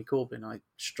against Jeremy Corbyn. I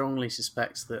strongly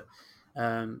suspect that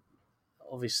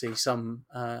obviously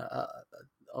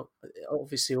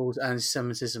obviously all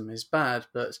anti-Semitism is bad,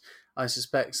 but I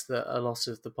suspect that a lot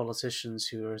of the politicians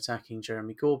who are attacking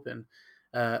Jeremy Corbyn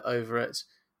over it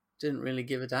didn't really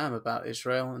give a damn about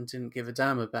Israel and didn't give a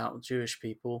damn about Jewish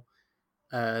people.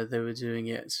 They were doing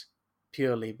it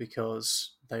purely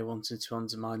because they wanted to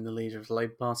undermine the leader of the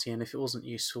Labour Party, and if it wasn't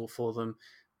useful for them,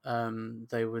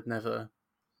 they would never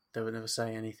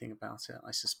say anything about it.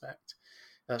 I suspect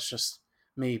that's just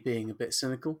me being a bit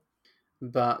cynical,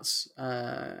 but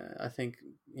I think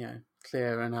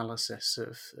clear analysis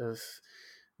of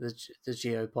the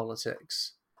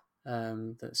geopolitics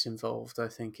that's involved, I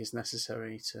think, is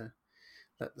necessary to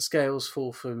let the scales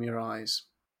fall from your eyes.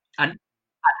 And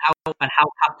how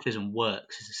capitalism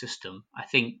works as a system, I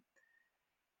think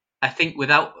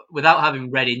without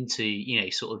having read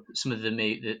into sort of some of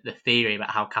the theory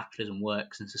about how capitalism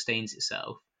works and sustains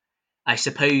itself, I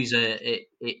suppose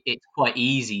it's quite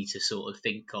easy to sort of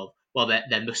think of, well,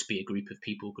 there must be a group of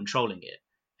people controlling it,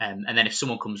 and then if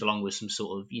someone comes along with some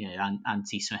sort of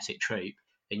anti-Semitic trope,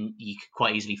 then you could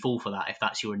quite easily fall for that if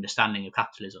that's your understanding of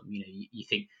capitalism. You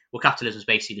think, well, capitalism is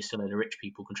basically just a load of rich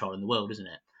people controlling the world, isn't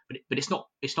it? But it's not.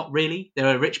 It's not really. There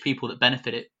are rich people that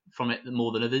benefit from it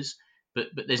more than others, but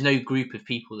there's no group of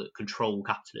people that control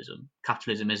capitalism.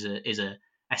 Capitalism is a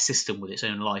system with its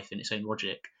own life and its own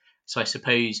logic. So I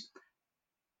suppose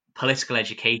political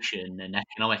education and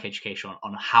economic education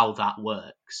on how that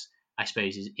works, I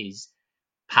suppose, is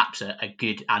perhaps a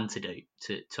good antidote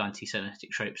to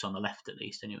anti-Semitic tropes on the left, at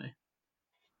least, anyway.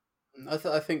 I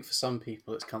think for some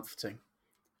people it's comforting,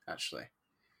 actually.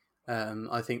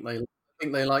 I think they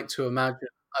like to imagine.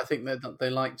 I think that they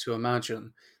like to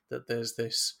imagine that there's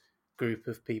this group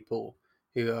of people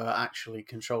who are actually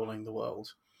controlling the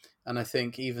world, and I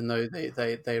think even though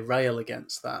they rail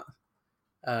against that,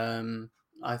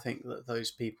 I think that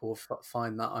those people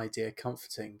find that idea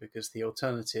comforting, because the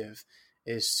alternative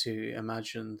is to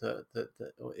imagine that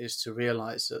is to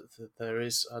realize that there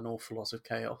is an awful lot of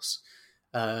chaos,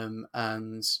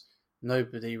 and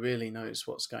nobody really knows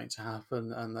what's going to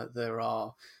happen, and that there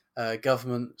are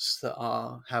governments that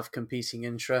have competing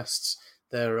interests.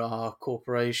 There are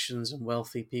corporations and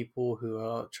wealthy people who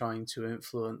are trying to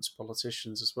influence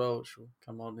politicians as well, which we'll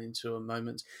come on into a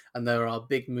moment. And there are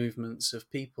big movements of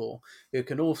people who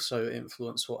can also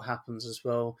influence what happens as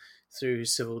well through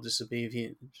civil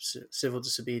disobedience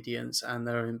and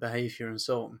their own behaviour and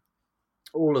so on.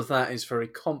 All of that is very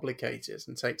complicated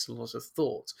and takes a lot of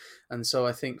thought. And so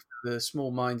I think for the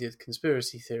small-minded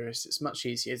conspiracy theorists, it's much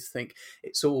easier to think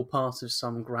it's all part of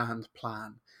some grand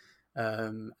plan.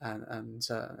 And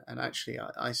actually,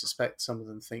 I suspect some of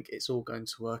them think it's all going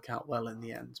to work out well in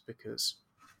the end, because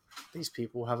these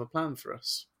people have a plan for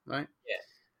us, right?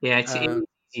 Yeah, it's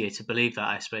easier to believe that,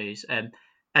 I suppose. And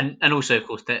also, of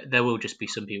course, there will just be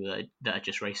some people that are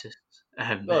just racist.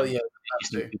 Well, yeah,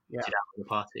 just need to be out of the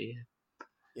party.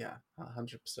 Yeah,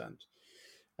 100%.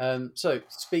 So,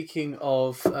 speaking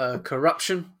of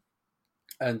corruption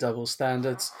and double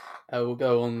standards, we'll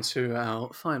go on to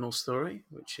our final story,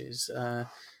 which is the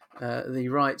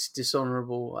Right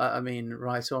Honourable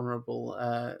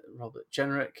Robert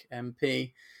Jenrick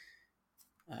MP,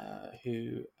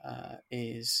 who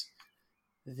is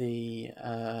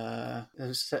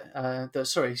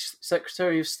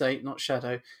Secretary of State, not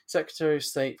Shadow, Secretary of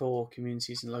State for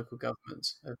Communities and Local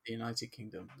Government of the United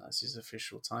Kingdom. That's his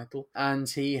official title, and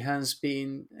he has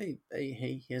been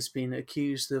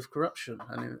accused of corruption,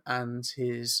 and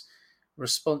his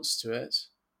response to it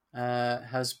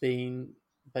has been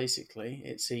basically,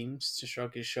 it seems, to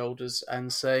shrug his shoulders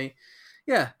and say,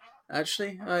 "Yeah,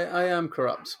 actually, I am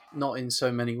corrupt, not in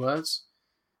so many words."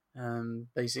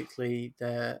 Basically,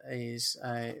 there is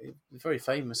a very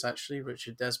famous, actually,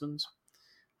 Richard Desmond,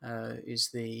 is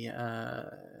the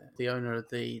owner of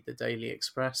the Daily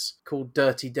Express, called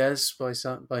Dirty Des by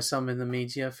some in the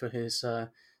media for his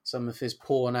some of his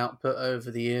porn output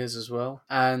over the years as well.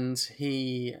 And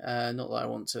he, not that I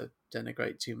want to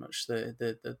denigrate too much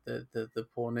the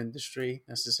porn industry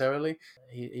necessarily,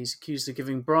 he's accused of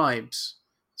giving bribes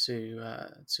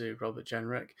to Robert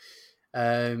Jenrick.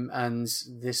 And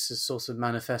this is sort of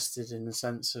manifested in the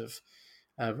sense of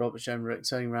Robert Jenrick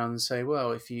turning around and say,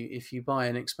 "Well, if you buy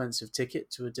an expensive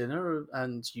ticket to a dinner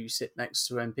and you sit next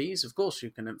to MPs, of course you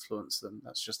can influence them.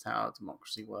 That's just how our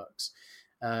democracy works."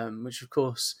 Which, of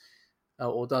course,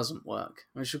 or doesn't work.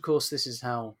 Which, of course, this is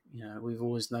how we've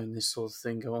always known this sort of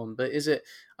thing go on. But is it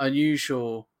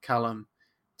unusual, Callum,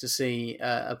 to see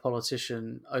a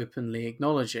politician openly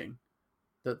acknowledging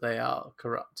that they are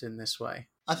corrupt in this way?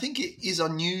 I think it is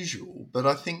unusual, but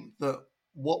I think that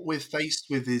what we're faced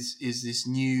with is this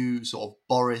new sort of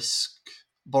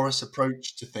Boris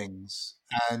approach to things.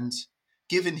 And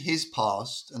given his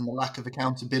past and the lack of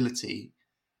accountability,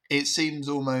 it seems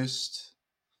almost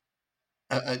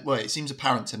it seems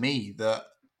apparent to me that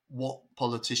what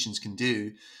politicians can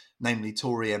do, namely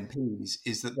Tory MPs,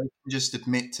 is that they can just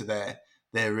admit to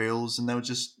their ills, and they'll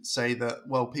just say that,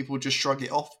 well, people just shrug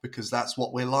it off because that's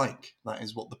what we're like. That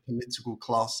is what the political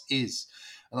class is.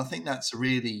 And I think that's a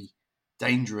really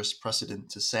dangerous precedent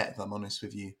to set, if I'm honest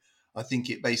with you. I think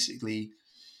it basically,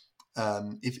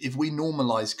 if we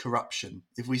normalize corruption,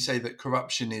 if we say that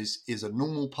corruption is a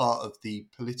normal part of the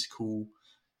political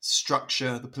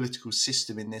structure, the political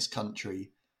system in this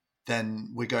country,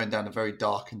 then we're going down a very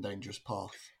dark and dangerous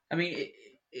path. I mean,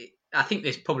 I think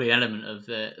there's probably an element of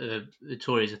the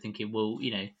Tories are thinking, well,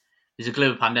 there's a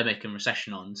global pandemic and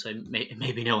recession on, so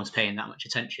maybe no one's paying that much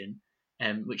attention,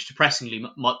 which depressingly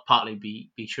might partly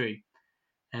be true.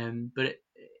 But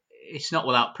it's not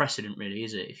without precedent, really,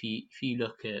 is it? If you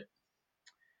look at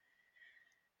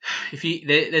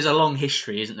there's a long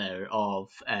history, isn't there, of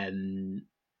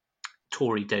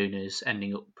Tory donors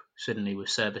ending up suddenly with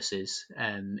services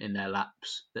in their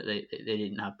laps that they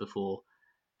didn't have before.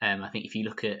 I think if you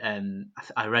look at,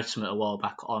 I read something a while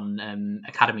back on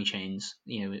academy chains,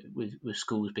 with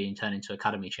schools being turned into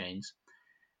academy chains,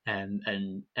 and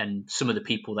some of the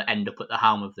people that end up at the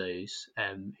helm of those,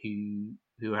 who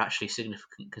are actually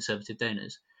significant Conservative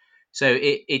donors. So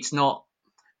it's not.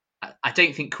 I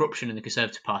don't think corruption in the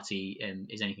Conservative Party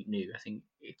is anything new. I think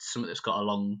it's something that's got a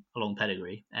long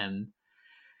pedigree. And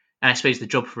I suppose the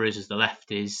job for us as the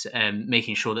left is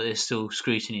making sure that there's still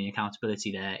scrutiny and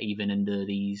accountability there, even under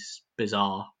these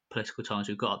bizarre political times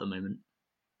we've got at the moment.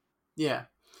 Yeah.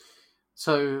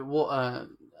 So what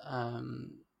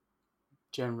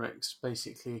Jenrick's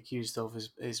basically accused of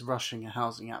is rushing a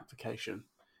housing application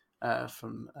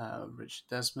from Richard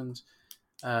Desmond.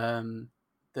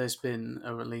 There's been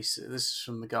a release, this is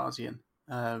from The Guardian,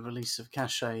 release of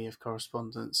cache of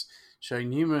correspondence showing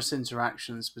numerous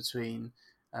interactions between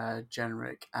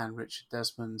Jenrick and Richard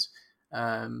Desmond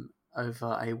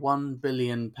over a £1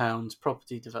 billion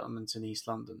property development in East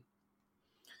London,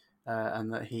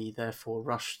 and that he therefore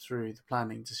rushed through the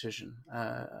planning decision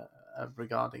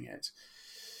regarding it.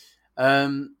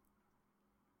 I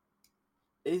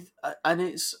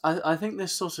think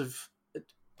this sort of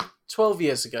 12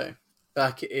 years ago,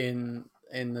 back in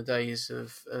the days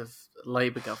of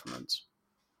Labour government,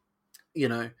 he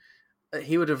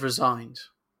would have resigned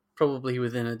probably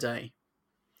within a day.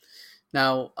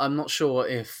 Now, I'm not sure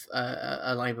if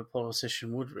a Labour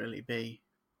politician would really be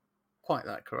quite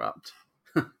that corrupt.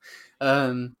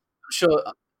 I'm sure.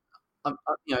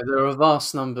 There are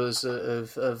vast numbers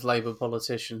of Labour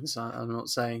politicians. I'm not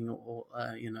saying,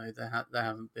 there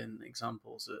haven't been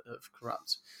examples of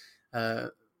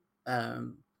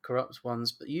corrupt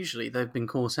ones, but usually they've been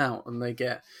caught out and they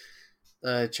get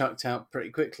chucked out pretty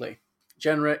quickly.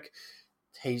 Jenrick,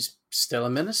 he's still a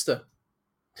minister.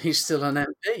 He's still an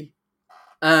MP.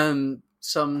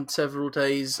 Some several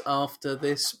days after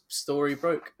this story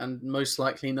broke, and most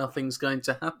likely nothing's going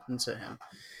to happen to him.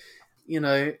 You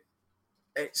know,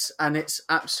 it's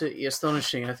absolutely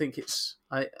astonishing. I think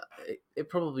it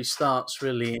probably starts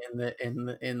really in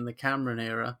the Cameron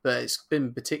era, but it's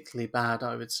been particularly bad,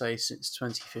 I would say, since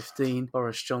 2015.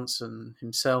 Boris Johnson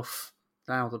himself,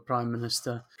 now the Prime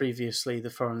Minister, previously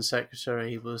the Foreign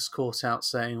Secretary, was caught out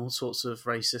saying all sorts of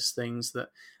racist things that,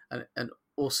 and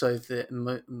also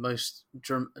most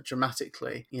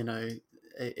dramatically,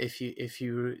 if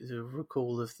you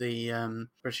recall of the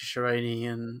British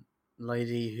Iranian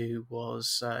lady who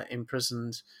was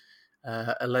imprisoned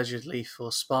allegedly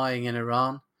for spying in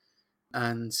Iran,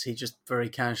 and he just very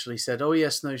casually said, "Oh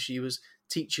yes, no, she was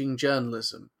teaching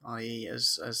journalism," i.e.,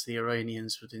 as the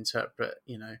Iranians would interpret,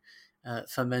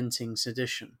 fomenting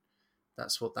sedition.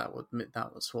 That's what that would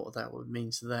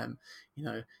mean to them.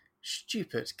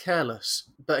 Stupid, careless.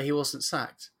 But he wasn't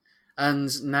sacked,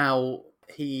 and now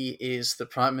he is the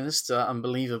Prime Minister,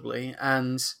 unbelievably,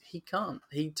 and he can't.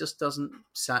 He just doesn't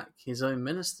sack his own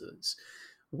ministers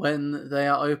when they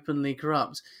are openly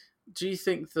corrupt. Do you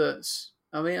think that?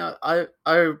 I mean,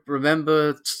 I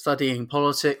remember studying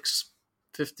politics,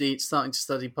 starting to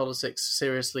study politics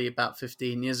seriously about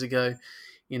 15 years ago.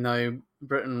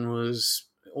 Britain was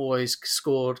always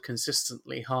scored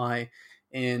consistently high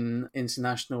in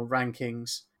international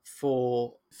rankings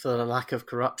for the lack of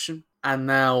corruption, and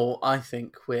now I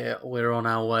think we're on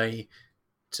our way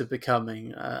to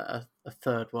becoming a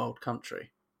third world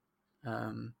country.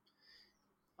 I'm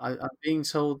being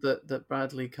told that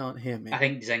Bradley can't hear me. I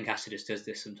think Zencastr just does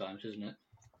this sometimes, doesn't it?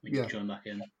 When you join back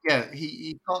in. Yeah,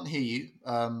 he can't hear you.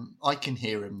 I can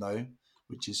hear him though,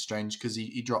 which is strange because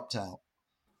he dropped out.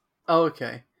 Oh,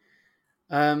 okay.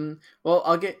 Well,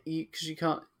 I'll get you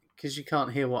because you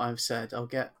can't hear what I've said. I'll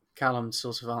get Callum to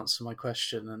sort of answer my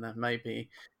question, and then maybe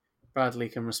Bradley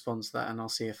can respond to that, and I'll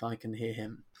see if I can hear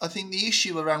him. I think the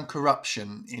issue around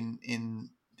corruption in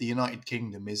the United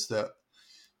Kingdom is that,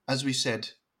 as we said,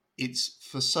 it's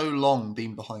for so long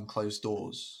been behind closed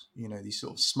doors. These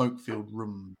sort of smoke-filled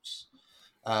rooms,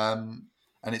 and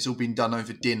it's all been done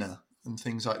over dinner and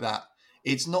things like that.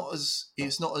 It's not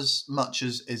as much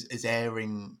as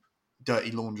airing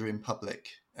dirty laundry in public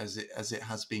as it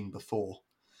has been before.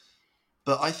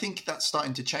 But I think that's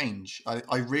starting to change.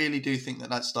 I really do think that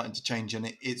that's starting to change,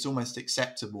 and it's almost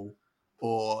acceptable,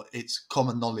 or it's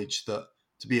common knowledge that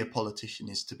to be a politician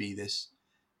is to be this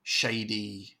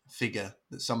shady figure,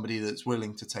 that somebody that's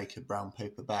willing to take a brown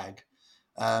paper bag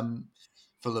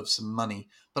full of some money.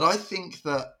 But I think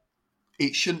that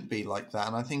it shouldn't be like that.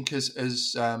 And I think as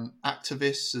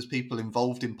activists, as people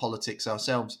involved in politics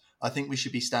ourselves, I think we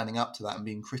should be standing up to that and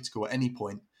being critical at any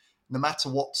point. No matter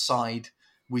what side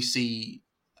we see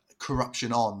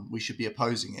corruption on, we should be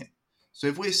opposing it. So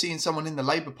if we're seeing someone in the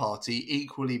Labour Party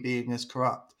equally being as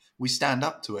corrupt, we stand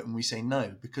up to it and we say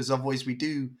no, because otherwise we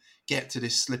do get to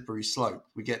this slippery slope.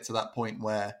 We get to that point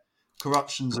where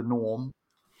corruption's a norm.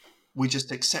 We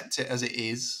just accept it as it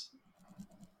is.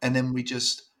 And then we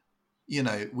just,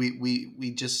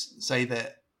 we just say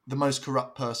that the most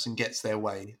corrupt person gets their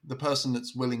way. The person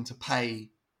that's willing to pay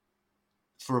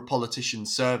for a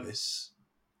politician's service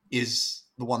is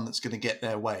the one that's going to get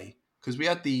their way. Because we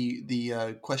had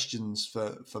the questions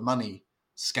for money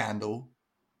scandal,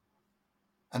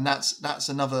 and that's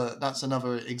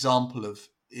another example of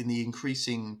in the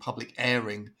increasing public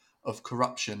airing of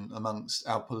corruption amongst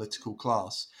our political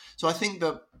class. So I think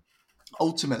that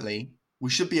ultimately we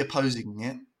should be opposing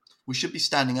it. We should be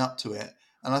standing up to it,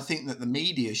 and I think that the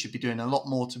media should be doing a lot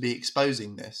more to be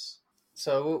exposing this.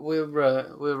 So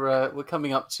we're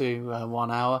coming up to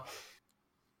 1 hour.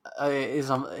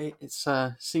 It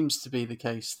seems to be the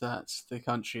case that the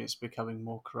country is becoming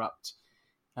more corrupt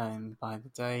by the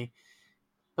day.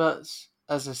 But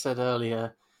as I said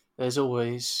earlier, there's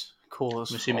always cause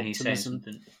for optimism. He's saying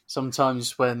something.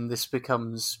 Sometimes when this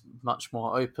becomes much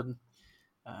more open,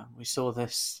 we saw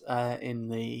this in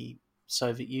the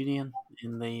Soviet Union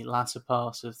in the latter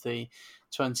part of the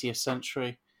 20th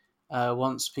century.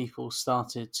 Once people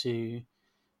started to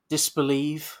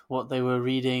disbelieve what they were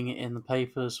reading in the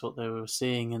papers, what they were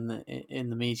seeing in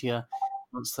the media,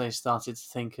 once they started to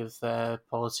think of their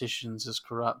politicians as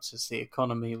corrupt, as the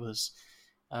economy was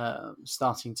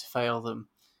starting to fail them,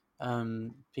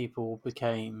 people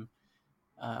became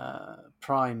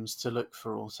primed to look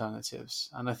for alternatives.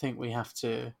 And I think we have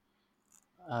to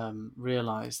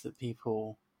realise that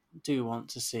people do want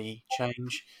to see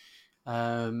change.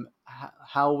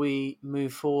 How we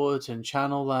move forward and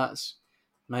channel that,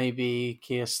 maybe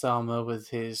Keir Starmer with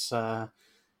his sort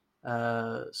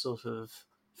of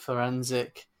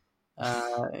forensic,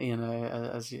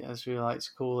 as we like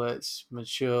to call it,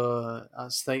 mature,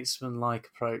 statesman-like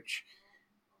approach.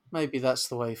 Maybe that's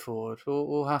the way forward.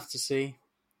 We'll have to see.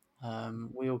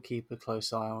 We'll keep a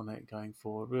close eye on it going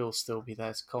forward. We'll still be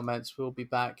there to comment. We'll be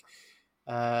back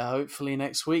hopefully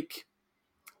next week.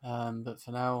 But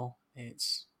for now,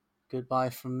 it's goodbye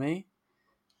from me.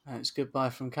 And it's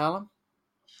goodbye from Callum.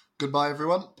 Goodbye,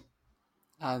 everyone.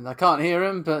 And I can't hear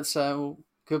him, but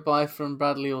goodbye from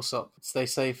Bradley Allsop. Stay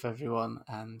safe, everyone,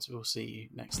 and we'll see you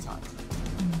next time.